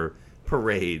pays for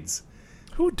parades.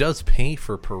 Who does pay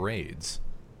for parades?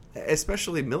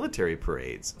 Especially military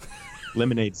parades.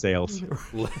 Lemonade sales.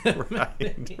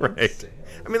 Right.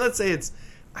 I mean, let's say it's,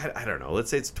 I don't know, let's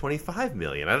say it's $25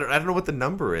 million. I don't know what the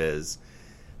number is.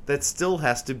 That still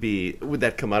has to be, would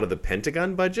that come out of the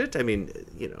Pentagon budget? I mean,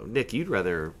 Nick, you'd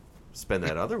rather spend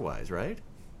that otherwise, right?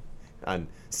 On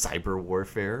cyber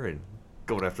warfare and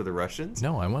going after the Russians?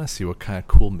 No, I want to see what kind of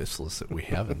cool missiles that we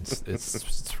have. And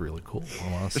it's really cool.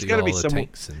 I want to see all the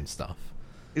tanks and stuff.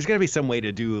 There's got to be some way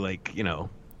to do,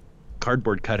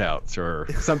 cardboard cutouts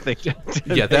or something.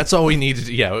 Yeah, that's all we need to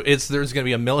do. Yeah, there's going to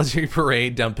be a military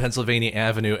parade down Pennsylvania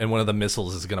Avenue, and one of the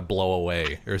missiles is going to blow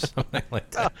away or something like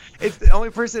that. It's the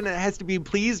only person that has to be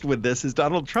pleased with this is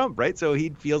Donald Trump, right? So he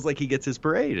feels like he gets his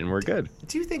parade, and we're good.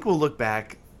 Do you think we'll look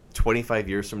back 25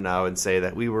 years from now and say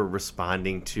that we were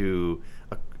responding to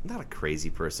not a crazy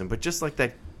person, but just like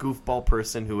that goofball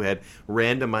person who had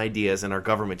random ideas, and our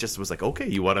government just was like, okay,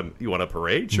 you want a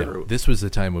parade? Sure. No, this was the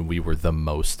time when we were the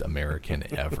most American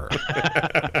ever,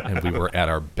 and we were at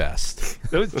our best.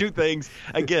 Those two things,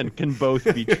 again, can both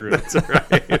be true. That's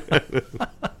right.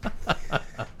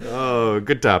 Oh,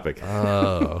 good topic.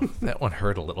 Oh, that one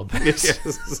hurt a little bit.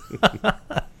 Yes.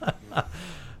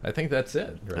 I think that's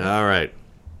it. Right? All right.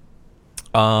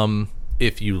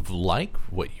 If you like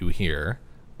what you hear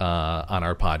on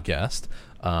our podcast,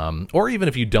 or even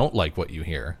if you don't like what you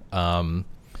hear,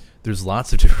 there's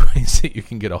lots of different ways that you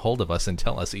can get a hold of us and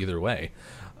tell us either way.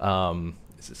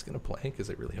 Is this going to play?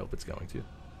 Because I really hope it's going to.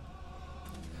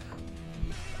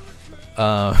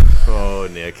 Oh,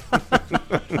 Nick.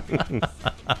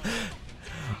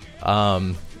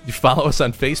 You follow us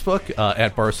on Facebook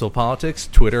at Barstool Politics,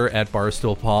 Twitter at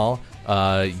Barstool Paul.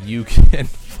 You can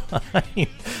find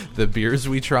the beers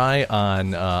we try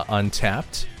on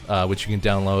Untapped, which you can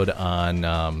download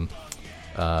on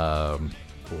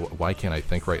why can't I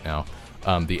think right now?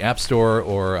 The App Store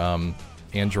or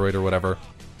Android or whatever.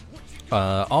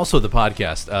 Also the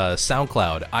podcast,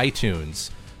 SoundCloud,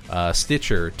 iTunes,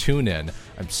 Stitcher, TuneIn.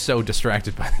 I'm so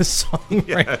distracted by this song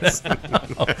right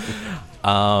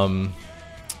now.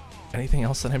 Anything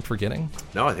else that I'm forgetting?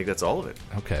 No, I think that's all of it.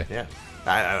 Okay. Yeah.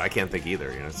 I can't think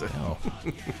either. So. No.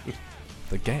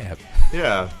 The gap.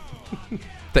 Yeah.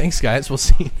 Thanks, guys. We'll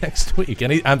see you next week.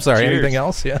 I'm sorry. Cheers. Anything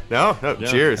else? Yeah. No.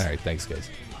 Cheers. All right. Thanks, guys.